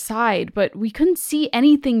at our side, but we couldn't see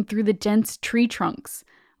anything through the dense tree trunks.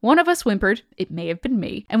 One of us whimpered, it may have been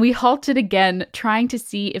me, and we halted again, trying to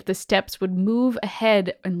see if the steps would move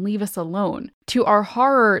ahead and leave us alone. To our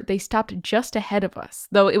horror, they stopped just ahead of us,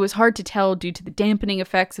 though it was hard to tell due to the dampening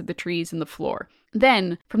effects of the trees and the floor.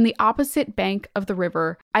 Then, from the opposite bank of the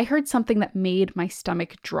river, I heard something that made my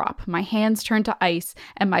stomach drop. My hands turned to ice,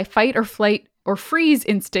 and my fight or flight or freeze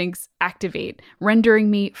instincts activate, rendering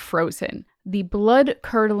me frozen. The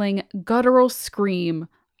blood-curdling, guttural scream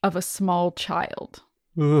of a small child.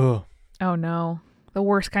 Ugh. Oh no. The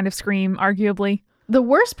worst kind of scream, arguably. The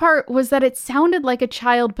worst part was that it sounded like a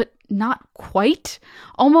child, but not quite.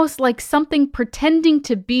 Almost like something pretending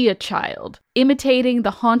to be a child, imitating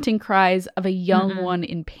the haunting cries of a young one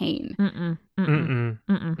in pain. And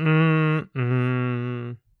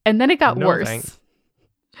then it got worse. Thanks.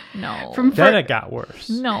 No. Then it got worse.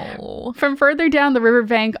 No. From further down the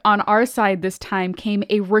riverbank on our side this time came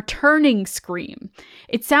a returning scream.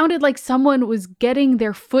 It sounded like someone was getting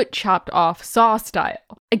their foot chopped off, Saw style.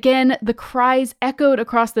 Again, the cries echoed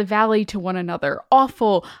across the valley to one another,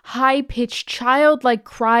 awful, high-pitched, childlike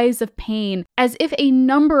cries of pain, as if a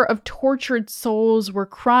number of tortured souls were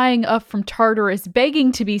crying up from Tartarus,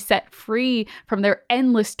 begging to be set free from their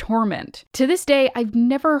endless torment. To this day, I've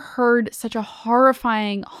never heard such a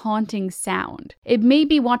horrifying, haunting sound. It made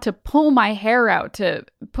me want to pull my hair out, to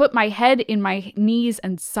put my head in my knees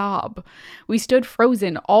and sob. We stood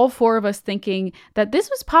frozen, all four of us thinking that this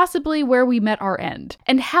was possibly where we met our end.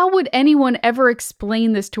 And how would anyone ever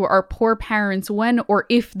explain this to our poor parents when or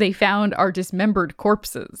if they found our dismembered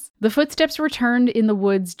corpses? The footsteps returned in the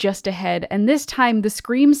woods just ahead, and this time the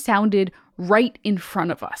scream sounded right in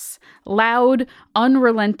front of us. Loud,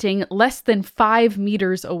 unrelenting, less than 5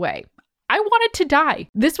 meters away. I wanted to die.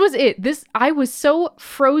 This was it. I was so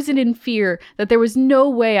frozen in fear that there was no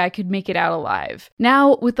way I could make it out alive.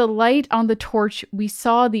 Now, with the light on the torch, we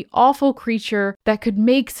saw the awful creature that could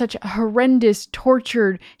make such horrendous,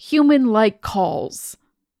 tortured, human-like calls.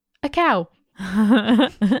 A cow.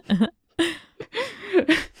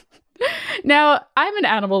 Now, I'm an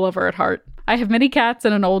animal lover at heart. I have many cats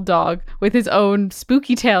and an old dog with his own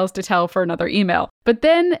spooky tales to tell for another email. But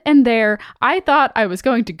then and there, I thought I was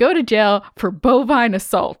going to go to jail for bovine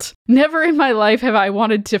assault. Never in my life have I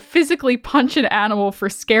wanted to physically punch an animal for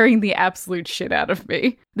scaring the absolute shit out of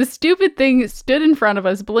me. The stupid thing stood in front of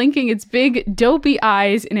us, blinking its big, dopey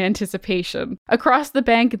eyes in anticipation. Across the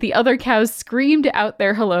bank, the other cows screamed out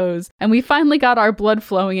their hellos, and we finally got our blood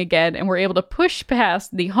flowing again and were able to push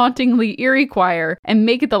past the hauntingly eerie choir and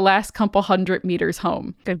make it the last couple 100 meters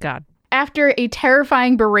home. Good God. After a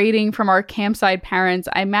terrifying berating from our campsite parents,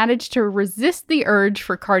 I managed to resist the urge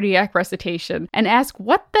for cardiac recitation and ask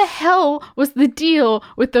what the hell was the deal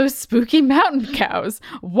with those spooky mountain cows?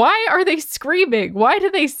 Why are they screaming? Why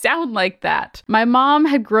do they sound like that? My mom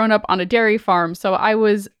had grown up on a dairy farm, so I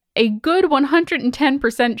was a good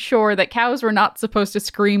 110% sure that cows were not supposed to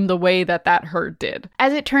scream the way that herd did.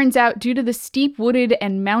 As it turns out, due to the steep wooded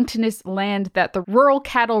and mountainous land that the rural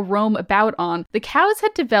cattle roam about on, the cows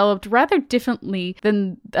had developed rather differently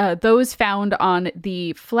than those found on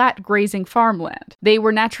the flat grazing farmland. They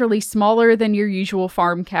were naturally smaller than your usual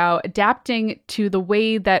farm cow, adapting the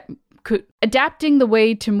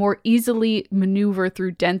way to more easily maneuver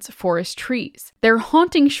through dense forest trees. Their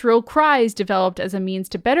haunting shrill cries developed as a means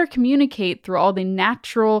to better communicate through all the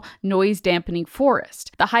natural noise-dampening forest.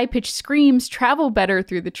 The high-pitched screams travel better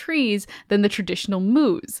through the trees than the traditional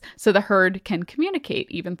moos, so the herd can communicate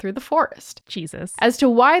even through the forest. Jesus. As to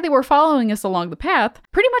why they were following us along the path,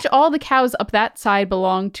 pretty much all the cows up that side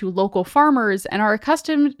belong to local farmers and are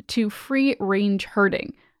accustomed to free-range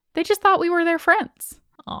herding. They just thought we were their friends.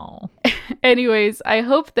 Oh. Anyways, I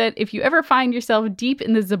hope that if you ever find yourself deep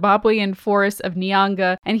in the Zimbabwean forests of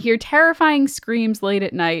Nyanga and hear terrifying screams late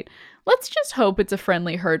at night, let's just hope it's a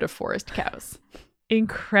friendly herd of forest cows.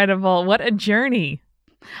 Incredible. What a journey.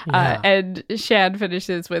 Yeah. And Shan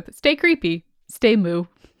finishes with, stay creepy, stay moo.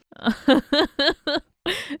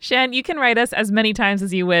 Shan, you can write us as many times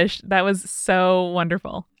as you wish. That was so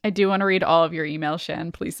wonderful. I do want to read all of your emails,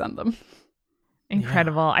 Shan. Please send them.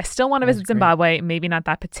 Incredible. Yeah, I still want to visit Zimbabwe, maybe not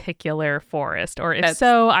that particular forest. Or if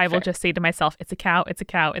so, I will just say to myself, it's a cow, it's a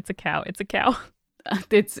cow, it's a cow, it's a cow.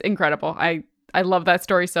 It's incredible. I love that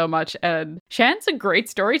story so much. And Shan's a great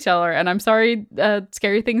storyteller. And I'm sorry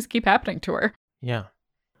scary things keep happening to her. Yeah.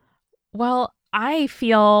 Well, I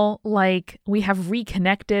feel like we have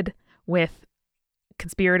reconnected with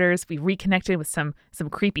conspirators. We reconnected with some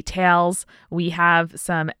creepy tales. We have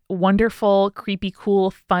some wonderful, creepy,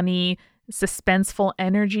 cool, funny, suspenseful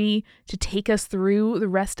energy to take us through the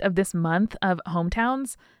rest of this month of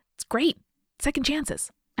Hometowns. It's great. Second chances.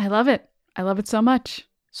 I love it. I love it so much.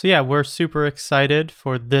 So yeah, we're super excited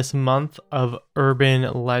for this month of Urban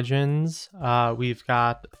Legends. We've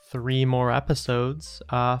got 3 more episodes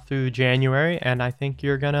through January, and I think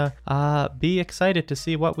you're gonna be excited to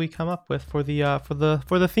see what we come up with for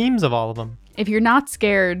the themes of all of them. If you're not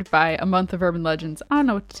scared by a month of Urban Legends, I don't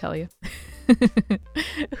know what to tell you.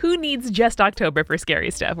 Who needs just October for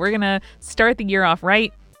scary stuff? We're going to start the year off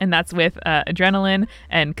right, and that's with adrenaline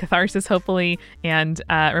and catharsis, hopefully, and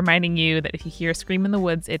reminding you that if you hear a scream in the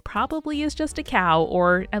woods, it probably is just a cow,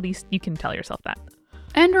 or at least you can tell yourself that.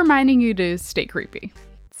 And reminding you to stay creepy.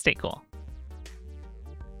 Stay cool.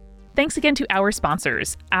 Thanks again to our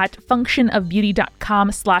sponsors. At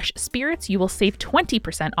functionofbeauty.com/spirits, you will save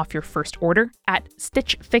 20% off your first order. At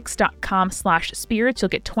stitchfix.com/spirits, you'll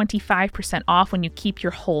get 25% off when you keep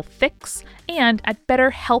your whole fix. And at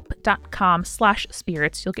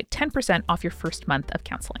betterhelp.com/spirits, you'll get 10% off your first month of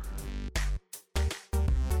counseling.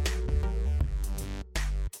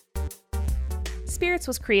 Spirits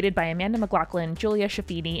was created by Amanda McLaughlin, Julia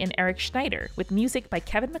Schaffini, and Eric Schneider, with music by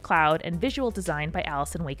Kevin MacLeod and visual design by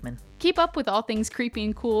Allison Wakeman. Keep up with all things creepy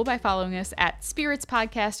and cool by following us at Spirits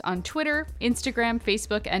Podcast on Twitter, Instagram,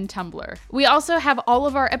 Facebook, and Tumblr. We also have all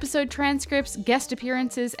of our episode transcripts, guest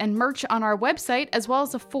appearances, and merch on our website, as well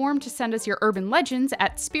as a form to send us your urban legends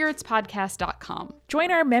at spiritspodcast.com.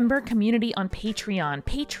 Join our member community on Patreon,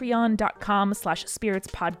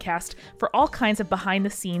 patreon.com/spiritspodcast, for all kinds of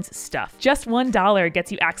behind-the-scenes stuff. Just $1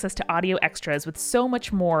 gets you access to audio extras with so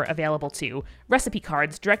much more available too. Recipe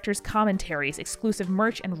cards, director's commentaries, exclusive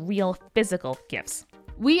merch, and real physical gifts.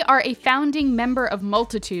 We are a founding member of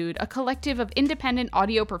Multitude, a collective of independent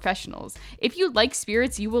audio professionals. If you like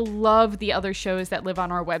Spirits, you will love the other shows that live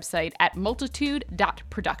on our website at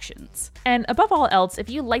multitude.productions. And above all else, if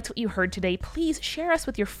you liked what you heard today, please share us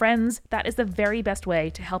with your friends. That is the very best way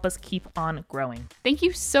to help us keep on growing. Thank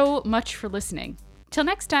you so much for listening. Till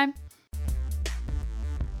next time.